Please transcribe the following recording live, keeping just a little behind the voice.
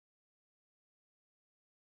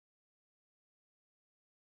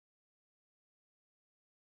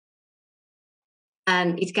and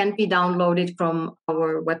it can be downloaded from our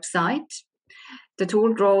website. The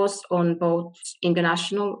tool draws on both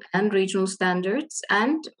international and regional standards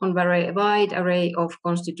and on a very wide array of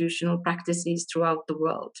constitutional practices throughout the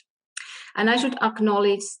world. And I should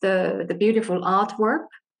acknowledge the beautiful artwork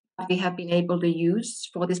that we have been able to use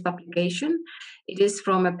for this publication. It is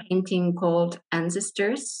from a painting called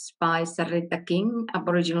Ancestors by Sarita King,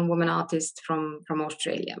 Aboriginal woman artist from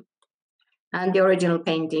Australia. And the original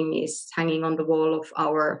painting is hanging on the wall of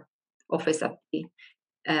our office at the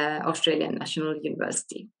Australian National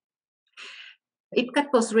University. IPCAT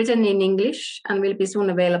was written in English and will be soon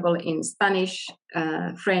available in Spanish,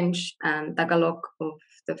 French, and Tagalog of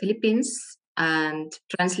the Philippines. And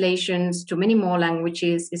translations to many more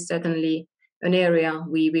languages is certainly an area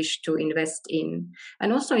we wish to invest in,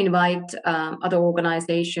 and also invite other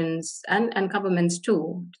organizations and governments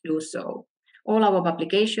too to do so. All our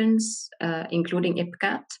publications, including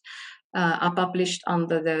IPCAT, are published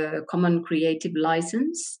under the Common Creative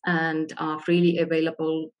License and are freely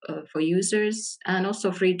available for users and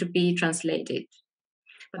also free to be translated.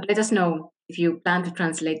 But let us know if you plan to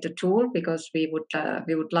translate the tool, because we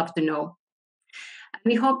would love to know. And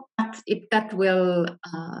we hope that IPCAT will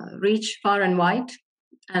reach far and wide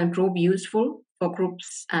and prove useful for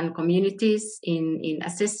groups and communities in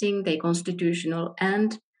assessing their constitutional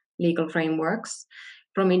and legal frameworks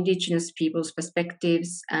from Indigenous peoples'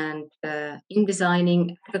 perspectives and in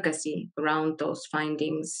designing advocacy around those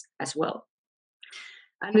findings as well.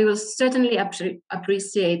 And we will certainly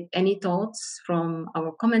appreciate any thoughts from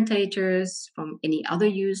our commentators, from any other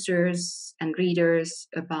users and readers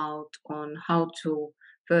on how to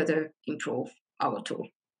further improve our tool.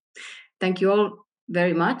 Thank you all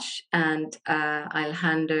very much, and I'll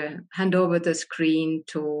hand over the screen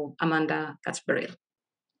to Amanda Katzberil.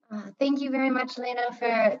 Thank you very much, Lena,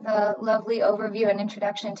 for the lovely overview and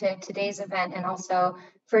introduction to today's event, and also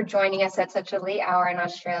for joining us at such a late hour in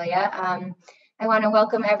Australia. I want to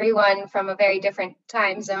welcome everyone from a very different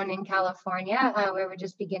time zone in California, where we're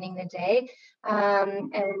just beginning the day.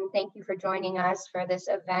 And thank you for joining us for this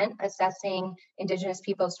event, Assessing Indigenous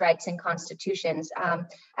Peoples' Rights and Constitutions.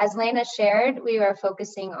 As Lena shared, we are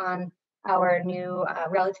focusing on our new,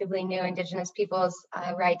 relatively new Indigenous Peoples'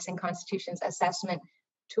 Rights and Constitutions Assessment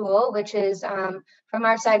tool, which is from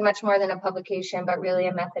our side much more than a publication, but really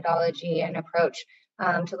a methodology and approach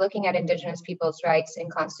to looking at Indigenous peoples' rights in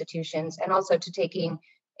constitutions, and also to taking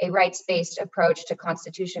a rights-based approach to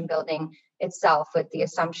constitution building itself, with the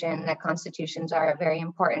assumption that constitutions are a very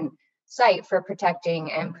important site for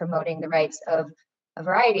protecting and promoting the rights of a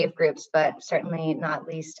variety of groups, but certainly not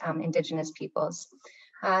least Indigenous peoples.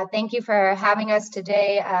 Thank you for having us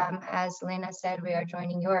today. As Lena said, we are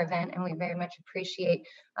joining your event, and we very much appreciate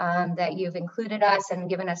that you've included us and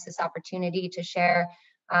given us this opportunity to share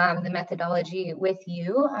the methodology with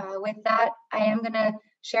you. With that, I am going to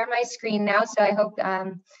share my screen now, so I hope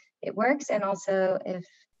it works. And also,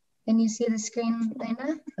 can you see the screen,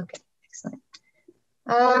 Lena? Okay, excellent.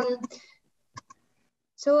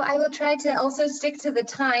 So I will try to also stick to the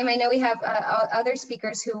time. I know we have other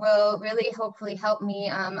speakers who will really hopefully help me.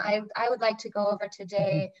 I would like to go over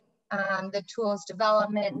today the tool's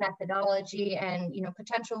development, methodology, and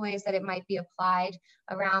potential ways that it might be applied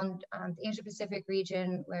around the Asia Pacific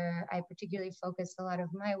region, where I particularly focus a lot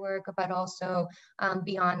of my work, but also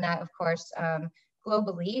beyond that, of course,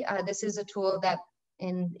 globally. This is a tool that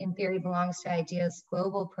in theory belongs to IDEA's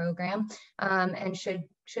global program and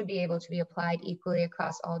should be able to be applied equally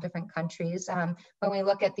across all different countries. When we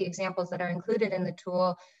look at the examples that are included in the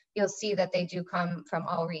tool, you'll see that they do come from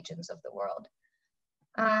all regions of the world.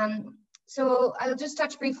 So I'll just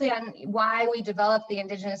touch briefly on why we developed the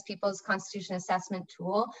Indigenous Peoples Constitution Assessment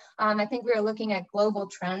Tool. I think we were looking at global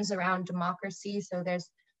trends around democracy. So there's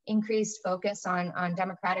increased focus on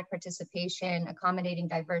democratic participation, accommodating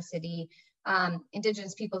diversity,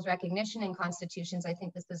 Indigenous peoples recognition in constitutions. I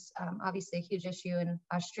think this is obviously a huge issue in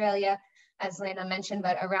Australia, as Lena mentioned,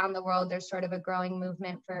 but around the world, there's sort of a growing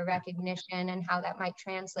movement for recognition and how that might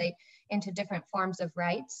translate into different forms of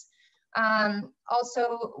rights.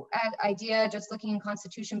 Also at IDEA, just looking in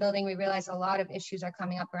constitution building, we realize a lot of issues are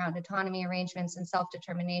coming up around autonomy arrangements and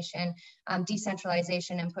self-determination,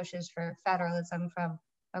 decentralization, and pushes for federalism from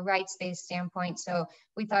a rights-based standpoint. So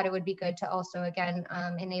we thought it would be good to also, again,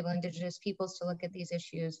 enable Indigenous peoples to look at these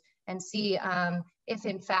issues and see if,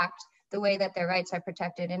 in fact, the way that their rights are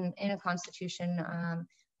protected in a constitution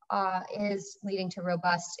is leading to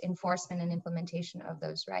robust enforcement and implementation of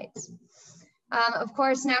those rights. Of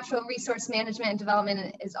course, natural resource management and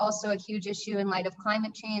development is also a huge issue in light of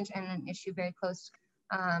climate change, and an issue very close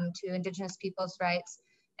to Indigenous peoples' rights.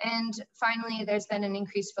 And finally, there's been an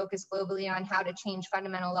increased focus globally on how to change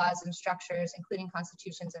fundamental laws and structures, including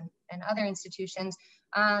constitutions and other institutions,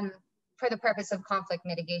 for the purpose of conflict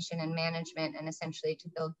mitigation and management, and essentially to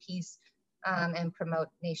build peace and promote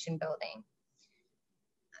nation building.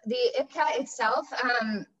 The IPCAT itself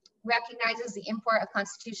recognizes the import of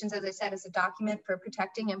constitutions, as I said, as a document for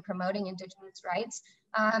protecting and promoting Indigenous rights.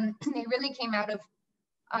 They really came out of,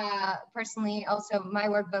 personally, also my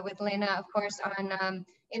work, but with Lena, of course, on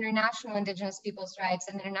international Indigenous peoples' rights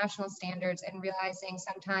and international standards, and realizing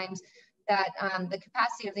sometimes that the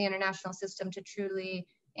capacity of the international system to truly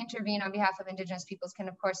intervene on behalf of Indigenous peoples can,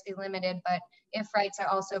 of course, be limited, but if rights are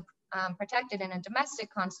also protected in a domestic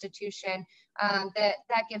constitution,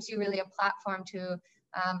 that gives you really a platform to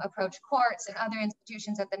approach courts and other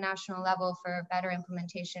institutions at the national level for better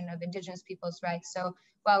implementation of Indigenous peoples' rights. So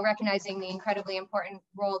while recognizing the incredibly important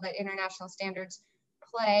role that international standards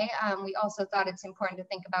play, we also thought it's important to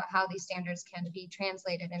think about how these standards can be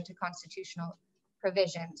translated into constitutional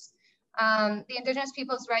provisions. The Indigenous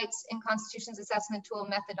Peoples' Rights in Constitutions Assessment Tool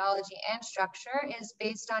methodology and structure is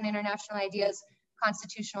based on International IDEA's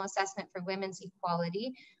constitutional assessment for women's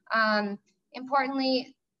equality.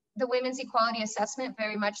 Importantly, the women's equality assessment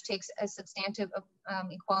very much takes a substantive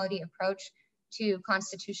equality approach to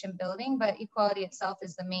constitution building, but equality itself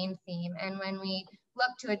is the main theme. And when we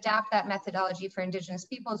look to adapt that methodology for Indigenous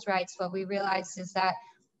people's rights, what we realized is that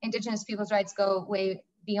Indigenous people's rights go way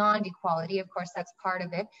beyond equality. Of course, that's part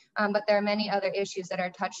of it, but there are many other issues that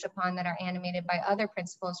are touched upon that are animated by other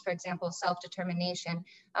principles, for example, self-determination.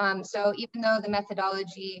 So even though the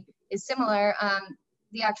methodology is similar,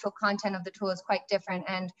 the actual content of the tool is quite different,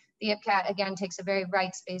 and the IPCAT again takes a very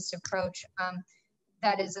rights-based approach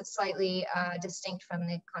that is slightly distinct from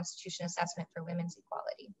the Constitution Assessment for Women's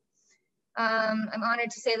Equality. I'm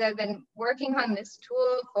honored to say that I've been working on this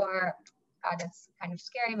tool for, God, it's kind of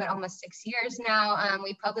scary, but almost 6 years now.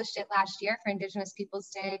 We published it last year for Indigenous Peoples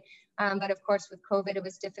Day, but of course with COVID it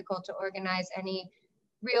was difficult to organize any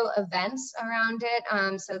real events around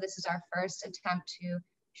it. So this is our first attempt to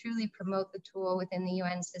truly promote the tool within the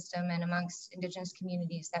UN system and amongst Indigenous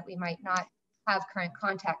communities that we might not have current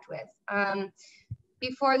contact with.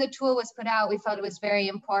 Before the tool was put out, we felt it was very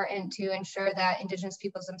important to ensure that Indigenous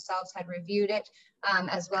peoples themselves had reviewed it,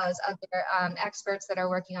 as well as other experts that are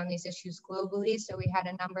working on these issues globally. So we had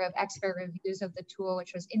a number of expert reviews of the tool,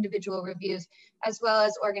 which was individual reviews, as well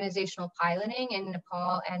as organizational piloting in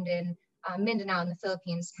Nepal and in Mindanao in the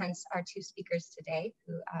Philippines, hence our two speakers today,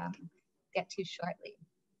 who get to shortly.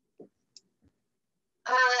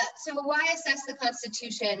 So why assess the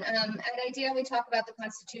Constitution? At IDEA, we talk about the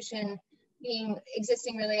Constitution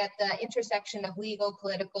existing really at the intersection of legal,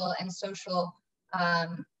 political, and social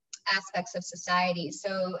aspects of society.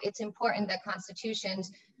 So it's important that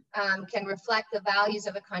constitutions can reflect the values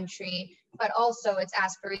of a country, but also its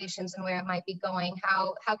aspirations and where it might be going.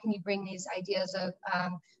 How can you bring these ideas of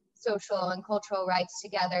social and cultural rights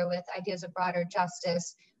together with ideas of broader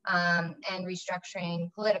justice and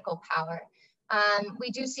restructuring political power?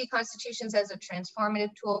 We do see constitutions as a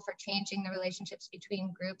transformative tool for changing the relationships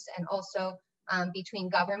between groups and also between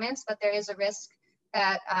governments, but there is a risk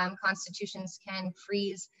that constitutions can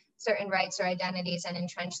freeze certain rights or identities and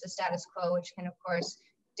entrench the status quo, which can, of course,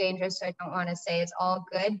 be dangerous. So I don't want to say it's all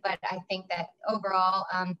good, but I think that overall,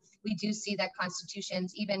 we do see that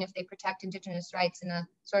constitutions, even if they protect Indigenous rights in a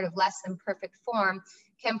sort of less than perfect form,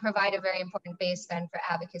 can provide a very important base then for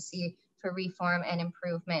advocacy for reform and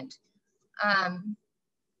improvement.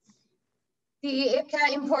 The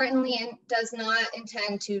IPCAT, importantly, does not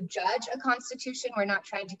intend to judge a constitution. We're not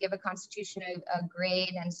trying to give a constitution a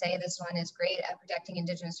grade and say this one is great at protecting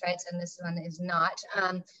Indigenous rights and this one is not,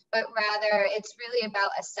 but rather it's really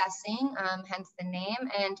about assessing, hence the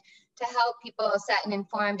name, and to help people set an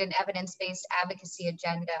informed and evidence-based advocacy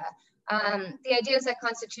agenda. The idea is that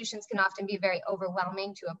constitutions can often be very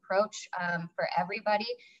overwhelming to approach for everybody.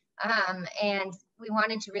 And we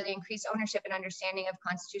wanted to really increase ownership and understanding of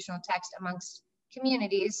constitutional text amongst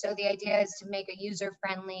communities. So the idea is to make a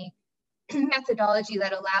user-friendly methodology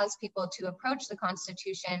that allows people to approach the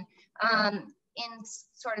Constitution in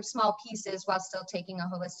sort of small pieces while still taking a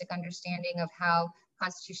holistic understanding of how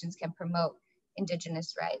constitutions can promote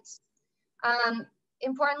Indigenous rights.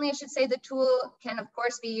 Importantly, I should say the tool can, of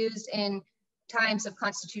course, be used in times of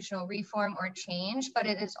constitutional reform or change, but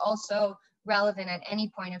it is also relevant at any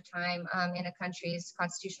point of time in a country's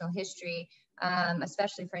constitutional history,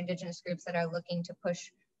 especially for Indigenous groups that are looking to push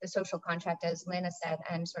the social contract, as Lena said,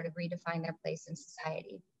 and sort of redefine their place in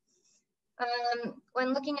society.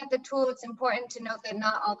 When looking at the tool, it's important to note that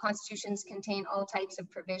not all constitutions contain all types of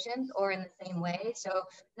provisions or in the same way. So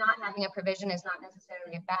not having a provision is not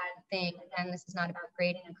necessarily a bad thing. Again, this is not about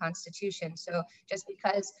grading a constitution. So just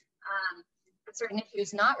because a certain issue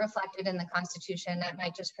is not reflected in the constitution, that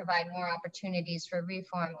might just provide more opportunities for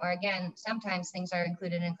reform. Or again, sometimes things are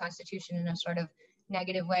included in constitution in a sort of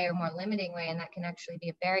negative way or more limiting way, and that can actually be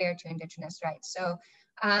a barrier to Indigenous rights. So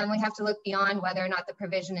we have to look beyond whether or not the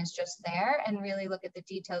provision is just there and really look at the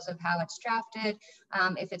details of how it's drafted.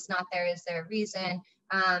 If it's not there, is there a reason?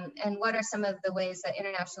 And what are some of the ways that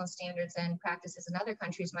international standards and practices in other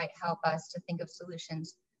countries might help us to think of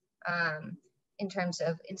solutions in terms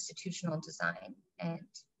of institutional design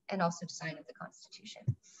and also design of the Constitution.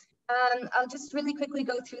 I'll just really quickly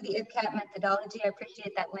go through the IPCAT methodology. I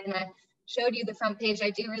appreciate that Lena showed you the front page.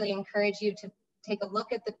 I do really encourage you to take a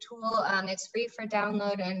look at the tool. It's free for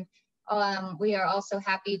download, and we are also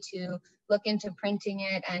happy to look into printing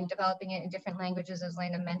it and developing it in different languages, as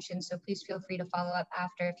Lena mentioned. So please feel free to follow up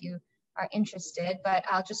after if you are interested. But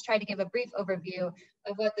I'll just try to give a brief overview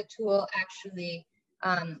of what the tool actually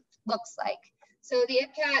looks like. So the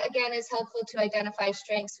IPCAT, again, is helpful to identify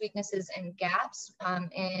strengths, weaknesses, and gaps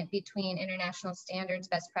between international standards,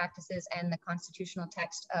 best practices, and the constitutional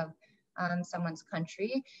text of someone's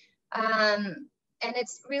country. And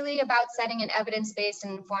it's really about setting an evidence-based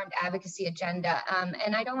and informed advocacy agenda.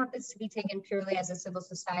 And I don't want this to be taken purely as a civil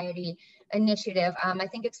society initiative. I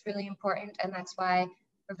think it's really important, and that's why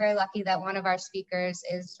we're very lucky that one of our speakers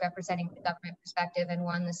is representing the government perspective and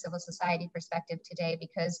one the civil society perspective today,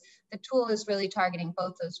 because the tool is really targeting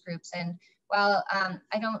both those groups. And while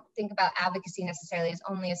I don't think about advocacy necessarily as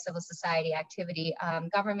only a civil society activity,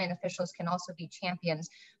 government officials can also be champions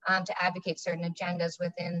to advocate certain agendas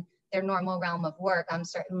within their normal realm of work.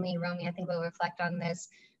 Certainly Romy, I think, will reflect on this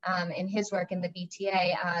in his work in the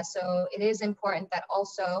BTA. So it is important that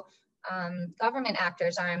also government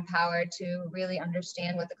actors are empowered to really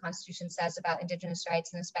understand what the Constitution says about Indigenous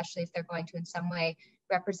rights, and especially if they're going to in some way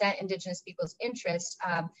represent Indigenous people's interests,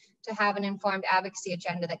 to have an informed advocacy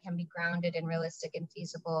agenda that can be grounded in realistic and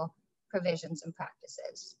feasible provisions and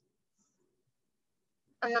practices.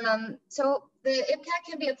 So the IPCAT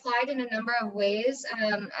can be applied in a number of ways,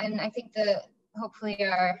 and I think hopefully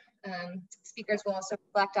our speakers will also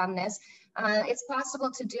reflect on this. It's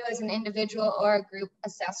possible to do as an individual or a group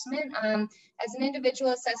assessment. As an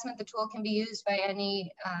individual assessment, the tool can be used by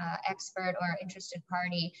any expert or interested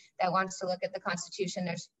party that wants to look at the Constitution.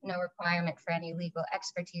 There's no requirement for any legal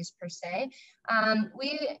expertise per se.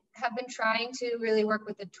 We have been trying to really work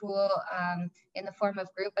with the tool in the form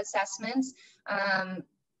of group assessments.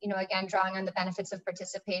 You know, again, drawing on the benefits of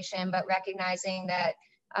participation, but recognizing that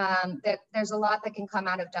that there's a lot that can come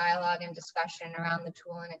out of dialogue and discussion around the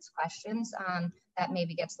tool and its questions that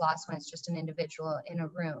maybe gets lost when it's just an individual in a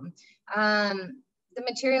room. The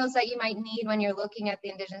materials that you might need when you're looking at the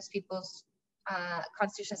Indigenous Peoples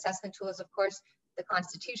Constitution Assessment tool is, of course, the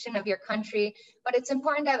Constitution of your country, but it's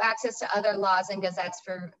important to have access to other laws and gazettes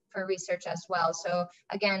for research as well. So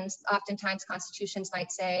again, oftentimes constitutions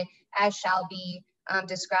might say, as shall be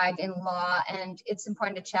described in law, and it's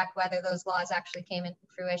important to check whether those laws actually came into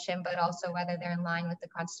fruition, but also whether they're in line with the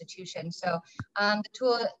Constitution. So the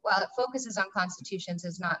tool, while it focuses on constitutions,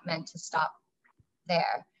 is not meant to stop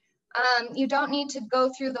there. You don't need to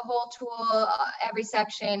go through the whole tool, every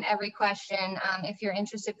section, every question. If you're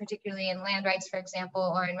interested particularly in land rights, for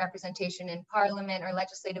example, or in representation in parliament or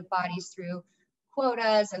legislative bodies through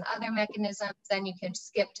quotas and other mechanisms, then you can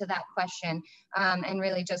skip to that question and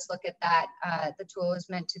really just look at that. The tool is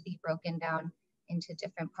meant to be broken down into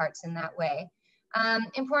different parts in that way.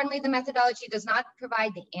 Importantly, the methodology does not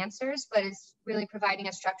provide the answers, but is really providing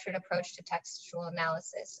a structured approach to textual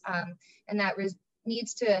analysis. And that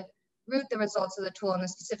needs to root the results of the tool in a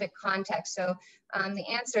specific context. So the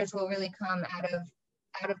answers will really come out of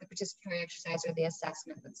the participatory exercise or the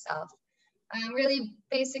assessment itself. Really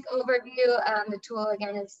basic overview, the tool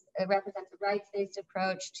again represents a rights-based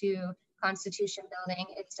approach to constitution building.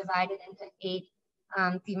 It's divided into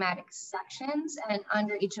 8 thematic sections, and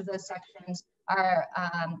under each of those sections are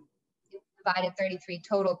divided 33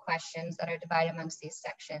 total questions that are divided amongst these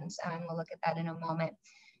sections. We'll look at that in a moment.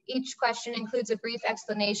 Each question includes a brief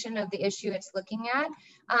explanation of the issue it's looking at,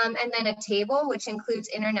 and then a table which includes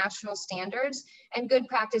international standards and good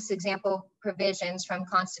practice example provisions from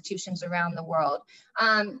constitutions around the world.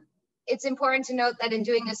 It's important to note that in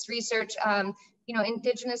doing this research, you know,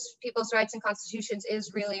 Indigenous people's rights and constitutions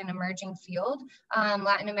is really an emerging field.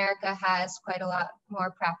 Latin America has quite a lot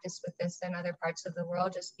more practice with this than other parts of the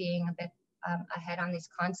world, just being a bit ahead on these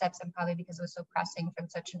concepts, and probably because it was so pressing from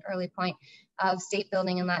such an early point of state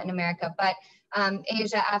building in Latin America. But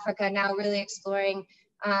Asia, Africa, now really exploring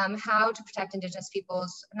how to protect Indigenous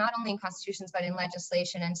peoples, not only in constitutions, but in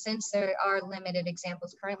legislation. And since there are limited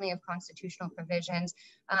examples currently of constitutional provisions,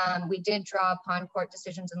 we did draw upon court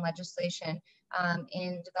decisions and legislation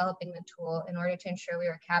in developing the tool in order to ensure we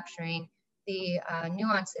were capturing the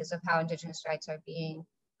nuances of how Indigenous rights are being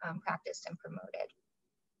practiced and promoted.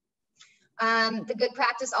 The good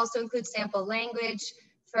practice also includes sample language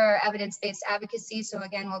for evidence-based advocacy. So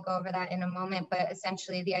again, we'll go over that in a moment, but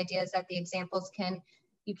essentially the idea is that the examples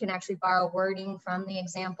you can actually borrow wording from the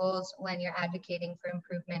examples when you're advocating for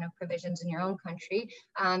improvement of provisions in your own country.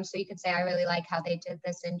 So you could say, I really like how they did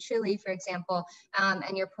this in Chile, for example,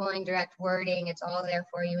 and you're pulling direct wording. It's all there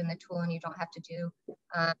for you in the tool, and you don't have to do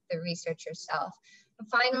the research yourself. And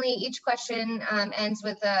finally, each question ends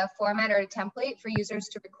with a format or a template for users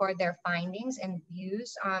to record their findings and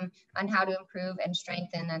views on how to improve and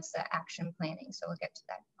strengthen. That's the action planning. So we'll get to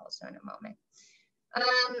that also in a moment.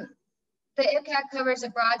 The IPCAT covers a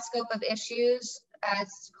broad scope of issues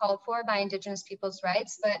as called for by Indigenous Peoples'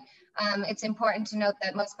 rights, but it's important to note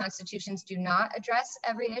that most constitutions do not address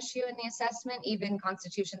every issue in the assessment. Even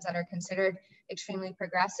constitutions that are considered extremely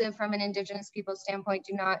progressive from an Indigenous peoples standpoint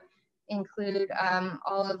do not include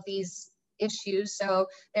all of these issues. So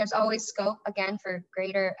there's always scope, again, for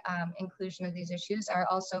greater inclusion of these issues, are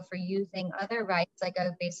also for using other rights, like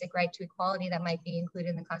a basic right to equality that might be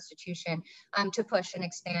included in the Constitution, to push and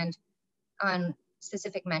expand on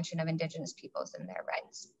specific mention of Indigenous peoples and their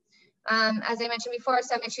rights. As I mentioned before,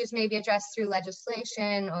 some issues may be addressed through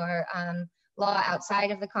legislation or law outside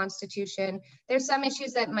of the Constitution. There's some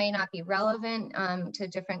issues that may not be relevant to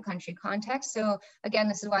different country contexts. So again,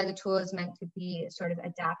 this is why the tool is meant to be sort of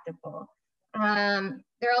adaptable.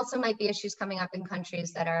 There also might be issues coming up in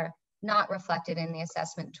countries that are not reflected in the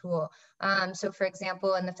assessment tool. So for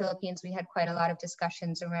example, in the Philippines, we had quite a lot of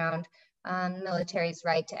discussions around military's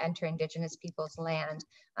right to enter Indigenous peoples' land.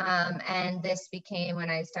 And this became,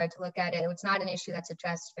 when I started to look at it, it's not an issue that's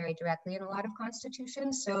addressed very directly in a lot of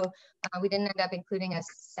constitutions. So we didn't end up including a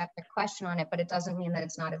separate question on it, but it doesn't mean that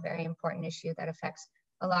it's not a very important issue that affects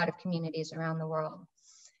a lot of communities around the world.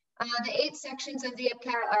 The 8 sections of the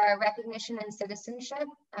IPCAT are recognition and citizenship,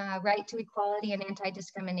 right to equality and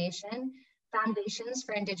anti-discrimination, foundations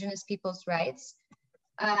for Indigenous peoples' rights,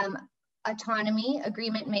 autonomy,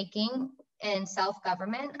 agreement making, and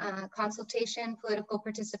self-government, consultation, political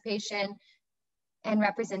participation, and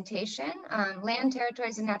representation, land,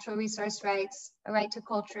 territories, and natural resource rights, a right to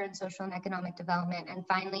culture and social and economic development, and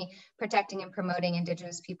finally, protecting and promoting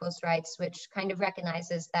Indigenous peoples' rights, which kind of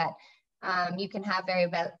recognizes that you can have very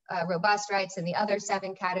robust rights in the other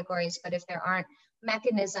 7 categories, but if there aren't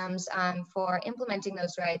mechanisms for implementing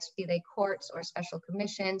those rights, be they courts or special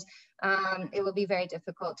commissions, it will be very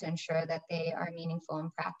difficult to ensure that they are meaningful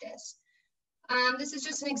in practice. This is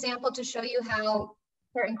just an example to show you how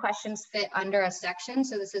certain questions fit under a section.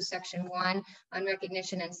 So this is section 1 on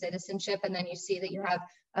recognition and citizenship, and then you see that you have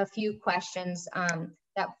a few questions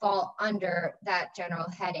that fall under that general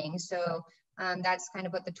heading. So that's kind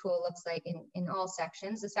of what the tool looks like in all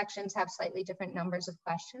sections. The sections have slightly different numbers of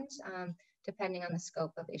questions depending on the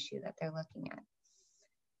scope of issue that they're looking at.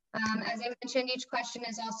 As I mentioned, each question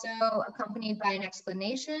is also accompanied by an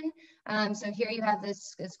explanation. So here you have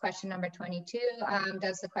this question number 22.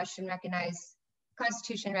 Does the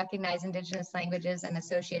Constitution recognize Indigenous languages and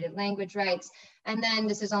associated language rights? And then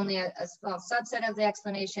this is only a small subset of the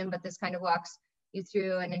explanation, but this kind of walks you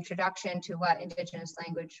through an introduction to what Indigenous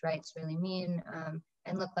language rights really mean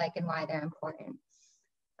and look like and why they're important.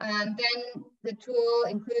 Then the tool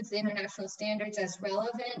includes the international standards as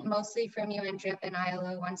relevant, mostly from UNDRIP and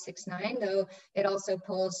ILO 169, though it also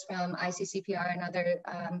pulls from ICCPR and other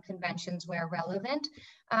conventions where relevant.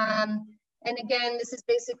 And again, this is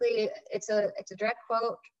basically, it's a direct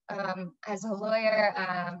quote. As a lawyer,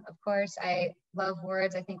 of course, I love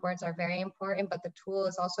words. I think words are very important, but the tool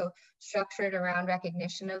is also structured around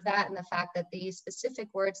recognition of that and the fact that these specific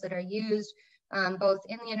words that are used both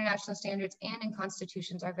in the international standards and in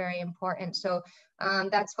constitutions are very important. So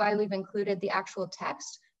that's why we've included the actual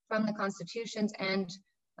text from the constitutions and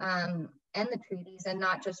the treaties, and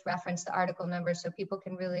not just reference the article numbers, so people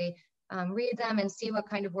can really read them and see what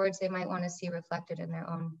kind of words they might want to see reflected in their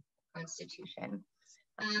own constitution.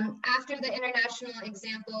 After the international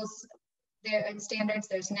examples and standards,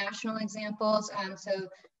 there's national examples. So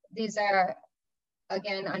these are,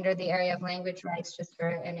 again, under the area of language rights, just for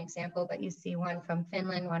an example, but you see one from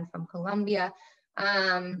Finland, one from Colombia.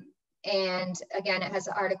 And again, it has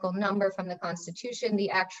the article number from the Constitution,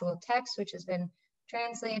 the actual text, which has been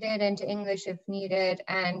translated into English if needed,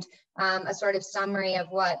 and a sort of summary of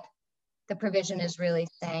what the provision is really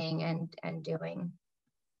saying and doing.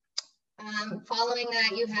 Following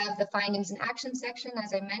that, you have the findings and action section.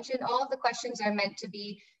 As I mentioned, all of the questions are meant to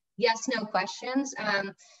be yes/no questions,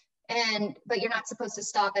 but you're not supposed to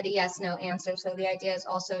stop at a yes/no answer. So the idea is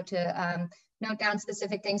also to note down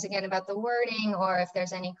specific things again about the wording, or if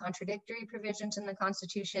there's any contradictory provisions in the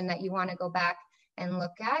Constitution that you want to go back and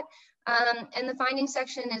look at. And the findings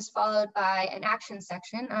section is followed by an action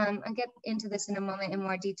section. I'll get into this in a moment in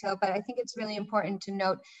more detail, but I think it's really important to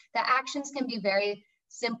note that actions can be very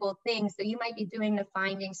simple things. So you might be doing the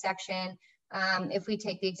findings section. If we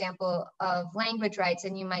take the example of language rights,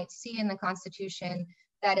 and you might see in the Constitution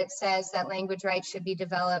that it says that language rights should be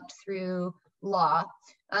developed through law.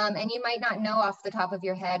 And you might not know off the top of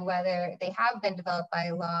your head whether they have been developed by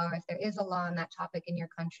a law or if there is a law on that topic in your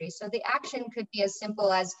country. So the action could be as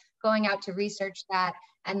simple as going out to research that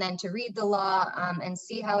and then to read the law and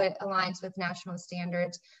see how it aligns with national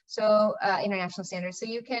standards, so international standards. So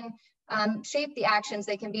you can shape the actions.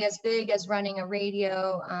 They can be as big as running a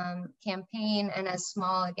radio campaign, and as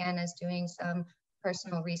small, again, as doing some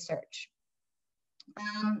personal research.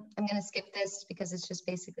 I'm going to skip this because it's just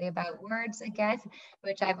basically about words again,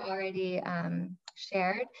 which I've already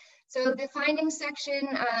shared. So the findings section,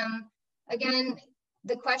 again,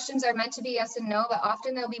 the questions are meant to be yes and no, but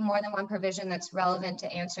often there'll be more than one provision that's relevant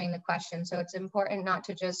to answering the question. So it's important not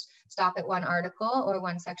to just stop at one article or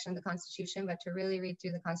one section of the Constitution, but to really read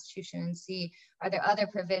through the Constitution and see, are there other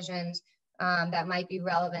provisions that might be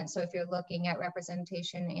relevant? So if you're looking at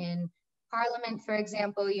representation in Parliament, for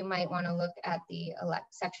example, you might want to look at the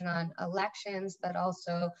section on elections, but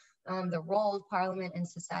also the role of Parliament in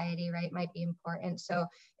society, right, might be important. So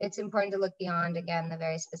it's important to look beyond, again, the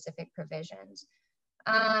very specific provisions.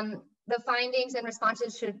 The findings and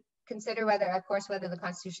responses should consider whether the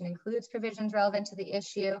Constitution includes provisions relevant to the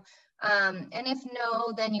issue. And if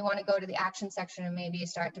no, then you want to go to the action section and maybe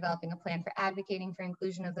start developing a plan for advocating for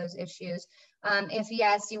inclusion of those issues. If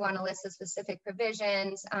yes, you want to list the specific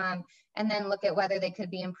provisions and then look at whether they could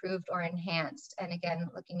be improved or enhanced. And again,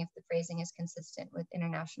 looking if the phrasing is consistent with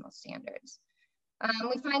international standards.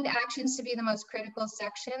 We find the actions to be the most critical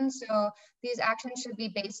section. So these actions should be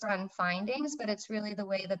based on findings, but it's really the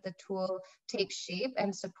way that the tool takes shape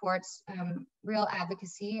and supports real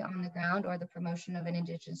advocacy on the ground, or the promotion of an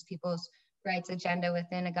Indigenous people's rights agenda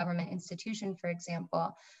within a government institution, for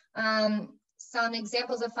example. Some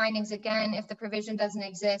examples of findings, again, if the provision doesn't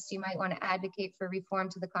exist, you might want to advocate for reform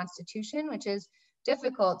to the Constitution, which is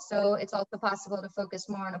difficult. So it's also possible to focus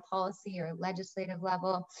more on a policy or legislative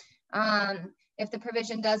level. If the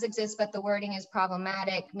provision does exist, but the wording is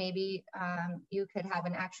problematic, maybe you could have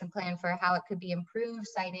an action plan for how it could be improved,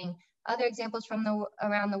 citing other examples from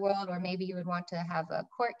around the world, or maybe you would want to have a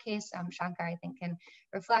court case. Shankar, I think, can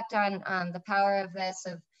reflect on the power of this,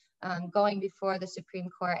 of going before the Supreme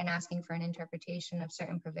Court and asking for an interpretation of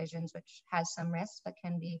certain provisions, which has some risks, but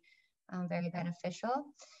can be very beneficial.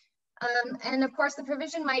 And of course, the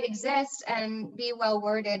provision might exist and be well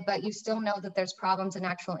worded, but you still know that there's problems in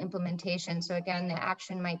actual implementation. So again, the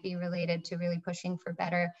action might be related to really pushing for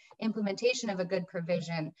better implementation of a good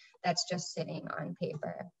provision that's just sitting on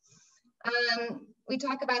paper. We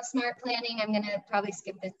talk about smart planning. I'm going to probably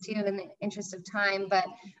skip this too in the interest of time, but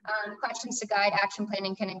questions to guide action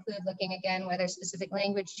planning can include looking again whether specific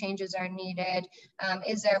language changes are needed.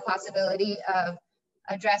 Is there a possibility of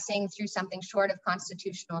addressing through something short of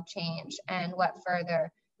constitutional change, and what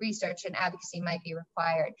further research and advocacy might be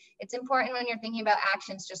required. It's important when you're thinking about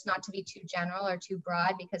actions just not to be too general or too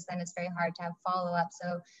broad, because then it's very hard to have follow-up.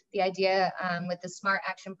 So the idea with the SMART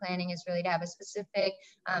action planning is really to have a specific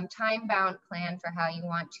time-bound plan for how you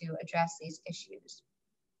want to address these issues.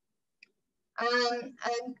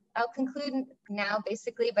 I'll conclude now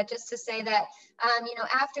basically, but just to say that,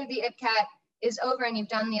 after the IPCAT is over and you've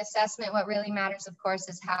done the assessment, what really matters, of course,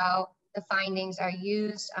 is how the findings are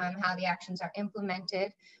used, how the actions are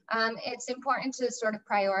implemented. It's important to sort of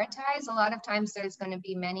prioritize. A lot of times there's going to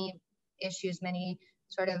be many issues, many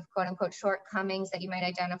sort of quote unquote shortcomings that you might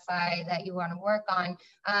identify that you want to work on.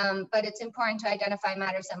 But it's important to identify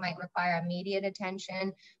matters that might require immediate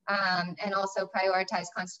attention, and also prioritize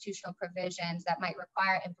constitutional provisions that might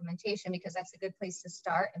require implementation, because that's a good place to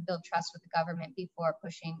start and build trust with the government before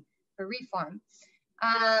pushing for reform.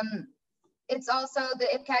 It's also, the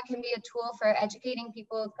IPCAT can be a tool for educating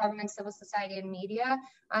people, government, civil society, and media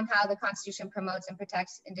on how the Constitution promotes and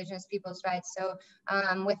protects Indigenous people's rights. So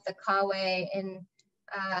with the Kawe in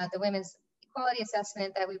the women's equality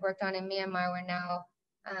assessment that we worked on in Myanmar, we're now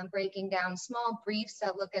breaking down small briefs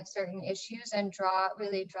that look at certain issues and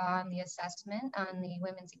really draw on the assessment, on the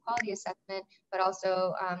women's equality assessment, but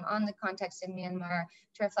also on the context in Myanmar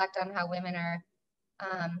to reflect on how women are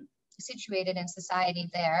situated in society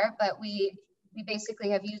there. But we basically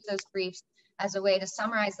have used those briefs as a way to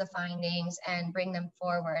summarize the findings and bring them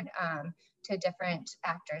forward to different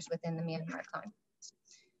actors within the Myanmar context.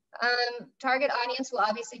 Target audience will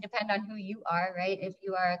obviously depend on who you are, right? If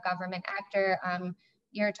you are a government actor,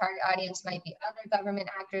 your target audience might be other government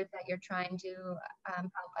actors that you're trying to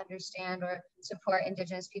help understand or support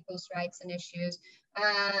Indigenous people's rights and issues.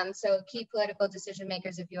 So key political decision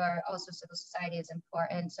makers, if you are also civil society, is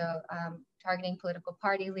important. So targeting political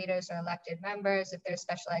party leaders or elected members, if there's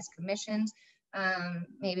specialized commissions,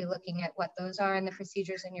 maybe looking at what those are and the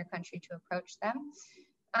procedures in your country to approach them.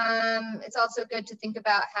 It's also good to think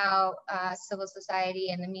about how civil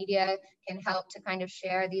society and the media can help to kind of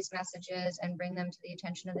share these messages and bring them to the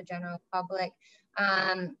attention of the general public.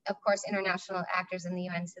 Of course, international actors in the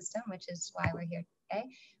UN system, which is why we're here today.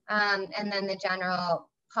 And then the general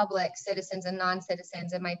public, citizens and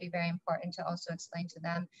non-citizens, it might be very important to also explain to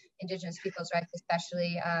them Indigenous people's rights,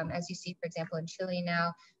 especially as you see, for example, in Chile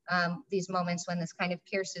now, these moments when this kind of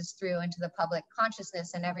pierces through into the public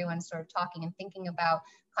consciousness and everyone's sort of talking and thinking about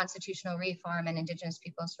constitutional reform and Indigenous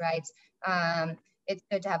people's rights. It's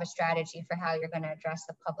good to have a strategy for how you're going to address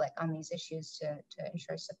the public on these issues to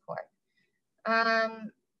ensure support.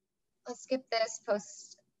 Let's skip this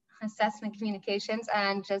post-assessment communications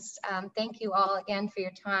and just thank you all again for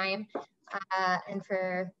your time and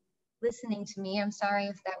for listening to me. I'm sorry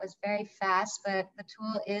if that was very fast, but the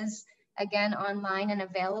tool is again online and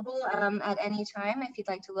available at any time if you'd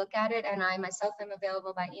like to look at it. And I myself am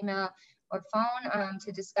available by email or phone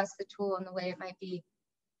to discuss the tool and the way it might be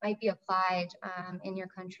applied in your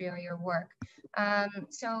country or your work.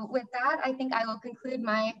 So with that, I think I will conclude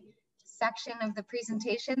my section of the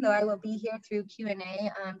presentation, though I will be here through Q&A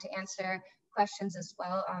to answer questions as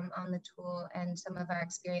well on the tool and some of our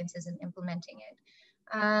experiences in implementing it.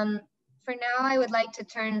 For now, I would like to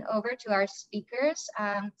turn over to our speakers,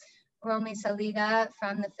 Romy Saliga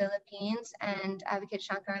from the Philippines and Advocate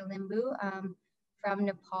Shankar Limbu from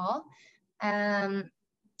Nepal.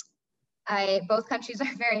 Both countries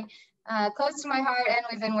are very close to my heart, and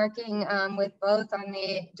we've been working with both on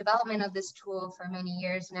the development of this tool for many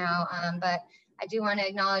years now. But I do want to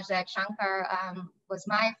acknowledge that Shankar was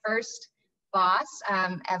my first boss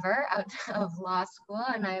ever out of law school,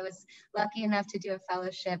 and I was lucky enough to do a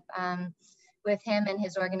fellowship with him and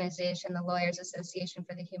his organization, the Lawyers Association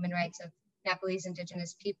for the Human Rights of Nepalese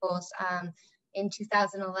Indigenous Peoples, in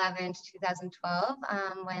 2011 to 2012,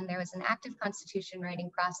 when there was an active constitution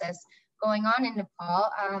writing process going on in Nepal.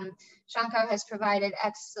 Shankar has provided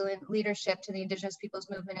excellent leadership to the Indigenous Peoples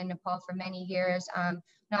movement in Nepal for many years,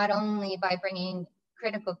 not only by bringing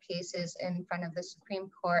critical cases in front of the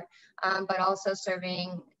Supreme Court, but also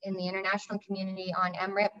serving in the international community on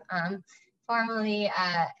EMRIP formally,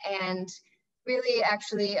 and really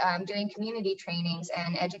actually doing community trainings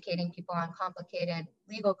and educating people on complicated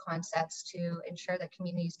legal concepts to ensure that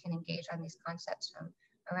communities can engage on these concepts from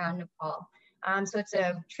around Nepal. So it's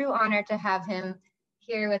a true honor to have him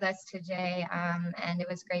here with us today, and it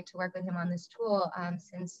was great to work with him on this tool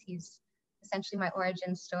since he's essentially my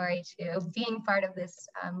origin story to being part of this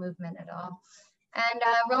movement at all. And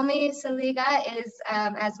Romy Saliga is,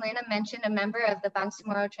 as Lena mentioned, a member of the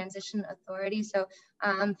Bangsamoro Transition Authority. So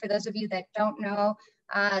for those of you that don't know,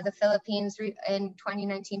 the Philippines in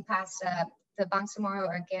 2019 passed the Bangsamoro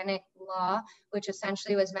Organic Law, which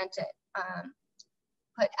essentially was meant to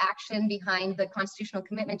put action behind the constitutional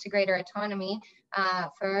commitment to greater autonomy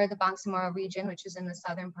for the Bangsamoro region, which is in the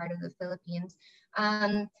southern part of the Philippines.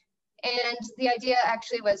 And the idea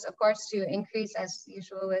actually was, of course, to increase, as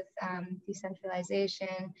usual with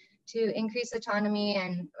decentralization, to increase autonomy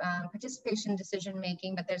and participation in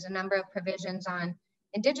decision-making, but there's a number of provisions on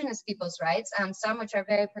Indigenous people's rights, some which are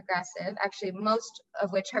very progressive, actually most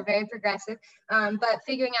of which are very progressive, but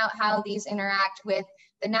figuring out how these interact with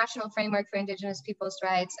the national framework for Indigenous people's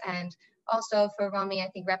rights, and also for Romy, I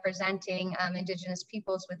think representing Indigenous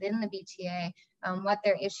peoples within the BTA, what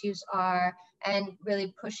their issues are, and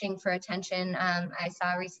really pushing for attention. I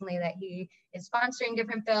saw recently that he is sponsoring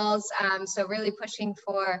different bills, so really pushing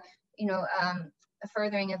for, a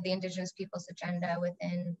furthering of the Indigenous peoples agenda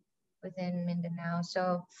within Mindanao.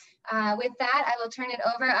 So with that, I will turn it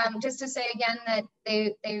over. Just to say again that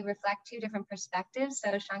they reflect two different perspectives.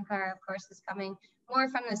 So Shankar, of course, is coming more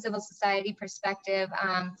from the civil society perspective,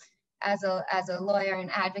 as a lawyer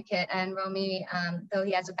and advocate, and Romy, though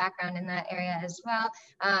he has a background in that area as well,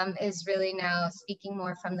 is really now speaking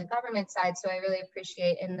more from the government side. So I really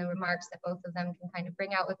appreciate in the remarks that both of them can kind of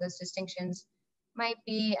bring out what those distinctions might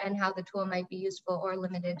be and how the tool might be useful or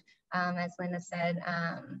limited, as Linda said,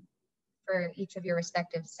 for each of your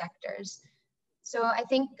respective sectors. So I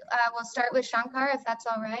think we'll start with Shankar, if that's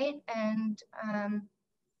all right. And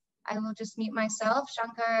I will just mute myself.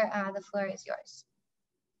 Shankar, the floor is yours.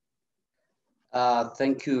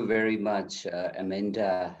 Thank you very much,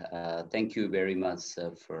 Amanda. Thank you very much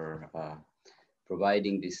for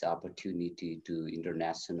providing this opportunity to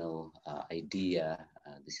international IDEA.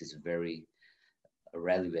 This is a very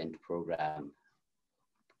relevant program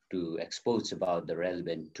to expose about the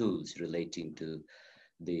relevant tools relating to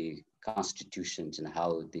the constitutions and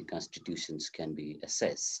how the constitutions can be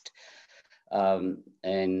assessed.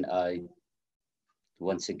 And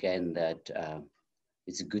once again, that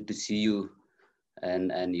it's good to see you.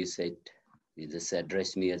 And you said, you just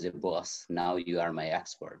addressed me as a boss. Now you are my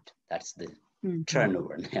expert. That's the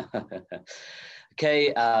turnover now.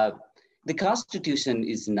 Okay, the Constitution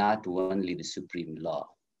is not only the supreme law.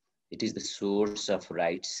 It is the source of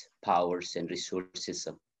rights, powers, and resources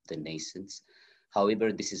of the nations.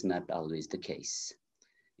 However, this is not always the case.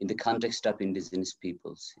 In the context of indigenous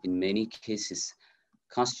peoples, in many cases,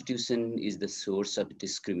 Constitution is the source of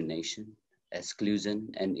discrimination, exclusion,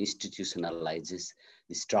 and institutionalizes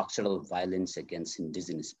the structural violence against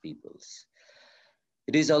indigenous peoples.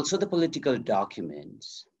 It is also the political document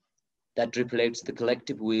that reflects the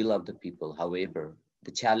collective will of the people. However,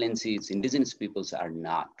 the challenge is indigenous peoples are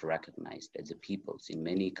not recognized as a peoples in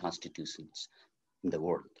many constitutions in the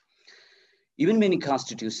world. Even many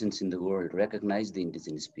constitutions in the world recognize the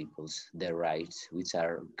indigenous peoples, their rights, which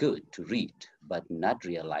are good to read, but not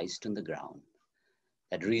realized on the ground.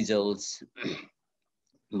 That results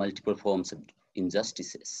multiple forms of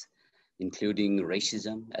injustices, including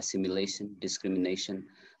racism, assimilation, discrimination,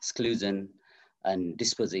 exclusion, and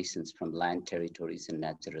dispossessions from land, territories, and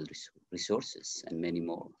natural resources, and many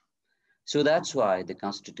more. So that's why the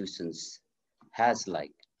Constitutions has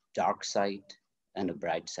like dark side and a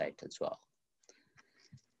bright side as well.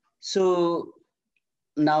 So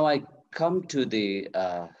now I come to the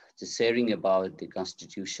sharing about the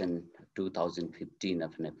Constitution 2015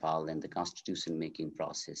 of Nepal and the constitution making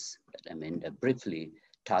process that Amanda briefly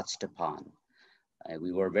touched upon.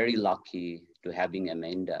 We were very lucky to having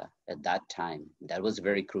Amanda at that time. That was a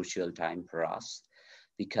very crucial time for us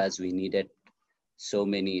because we needed so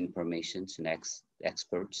many informations and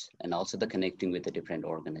experts, and also the connecting with the different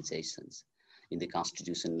organizations in the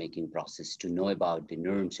constitution making process to know about the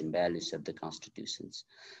norms and values of the constitutions.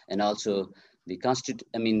 And also the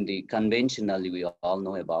conventionally, we all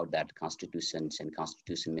know about that constitutions and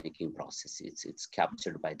constitution making process. It's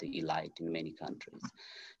captured by the elite in many countries.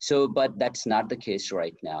 So, but that's not the case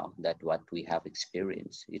right now, that what we have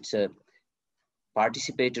experienced. It's a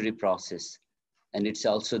participatory process, and it's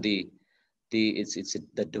also the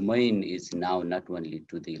domain is now not only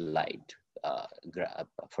to the elite,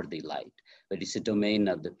 for the elite, but it's a domain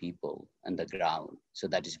of the people and the ground. So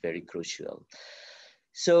that is very crucial.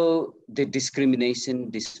 So the discrimination,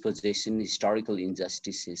 dispossession, historical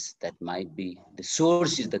injustices that might be, the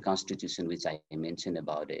source is the constitution, which I mentioned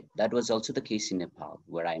about it. That was also the case in Nepal,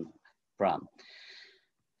 where I'm from.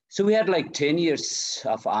 So we had like 10 years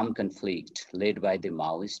of armed conflict led by the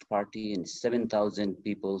Maoist party, and 7,000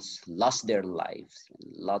 people lost their lives,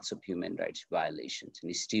 and lots of human rights violations,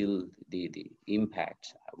 and still the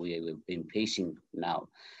impact we've been facing now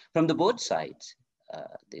from the both sides.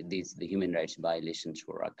 The human rights violations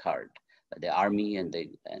were occurred by the army and the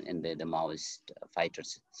Maoist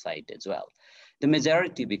fighters side as well. The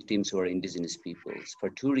majority victims were indigenous peoples for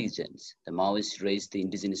two reasons. The Maoists raised the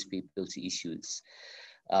indigenous peoples issues,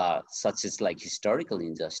 such as like historical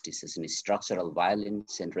injustices and structural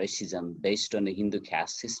violence and racism based on the Hindu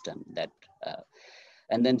caste system.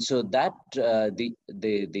 And then so that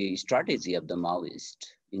the strategy of the Maoist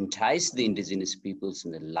enticed the indigenous peoples,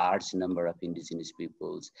 and a large number of indigenous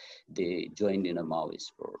peoples, they joined in a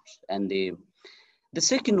Maoist force. And the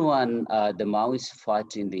second one, the Maoists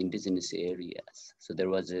fought in the indigenous areas. So there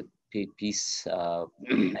was a peace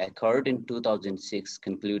accord in 2006,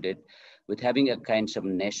 concluded with having a kind of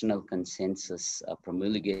national consensus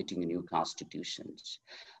promulgating new constitutions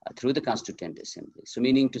through the Constituent Assembly. So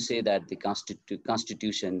meaning to say that the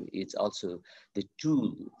constitution is also the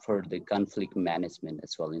tool for the conflict management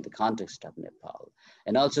as well in the context of Nepal.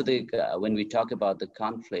 And also when we talk about the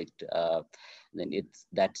conflict, then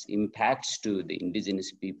that impacts to the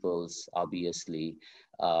indigenous peoples, obviously,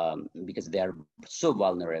 because they are so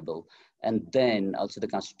vulnerable. And then also the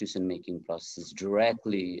constitution making process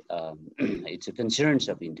directly, it's a concerns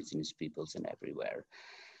of indigenous peoples and everywhere.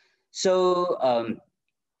 So,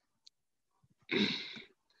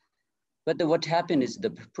 but what happened is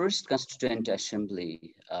the first Constituent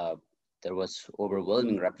Assembly, there was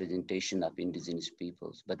overwhelming representation of indigenous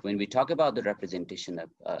peoples. But when we talk about the representation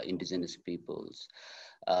of indigenous peoples,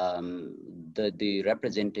 the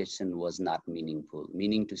representation was not meaningful,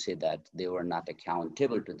 meaning to say that they were not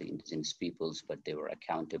accountable to the indigenous peoples, but they were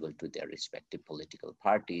accountable to their respective political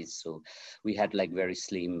parties. So we had like very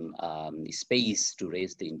slim space to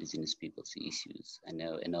raise the indigenous peoples issues. I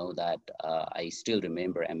know that I still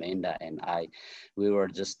remember Amanda and I, we were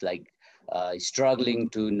just like struggling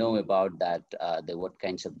to know about that, what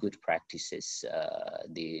kinds of good practices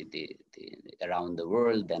around the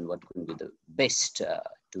world, and what could be the best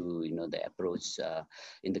to the approach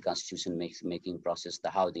in the constitution making process,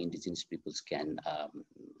 how the indigenous peoples can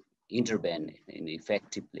intervene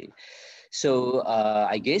effectively. So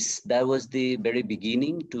I guess that was the very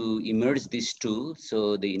beginning to emerge this tool.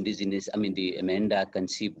 So the the Amanda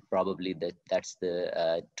conceived probably that's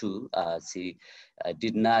the tool. She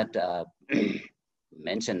did not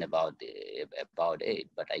mention about it,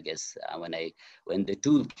 but I guess when the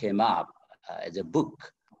tool came up as a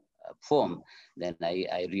book form, then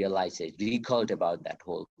I realized, I recalled about that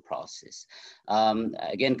whole process.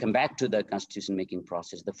 Again, come back to the constitution making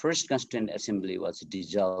process. The first Constituent Assembly was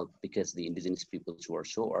dissolved because the indigenous peoples were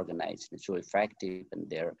so organized and so effective, and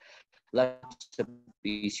there lots of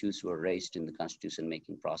issues were raised in the constitution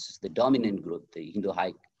making process. The dominant group, the Hindu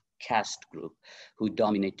High caste group, who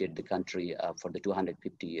dominated the country for the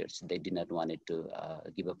 250 years, they did not want it to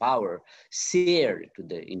give a power share to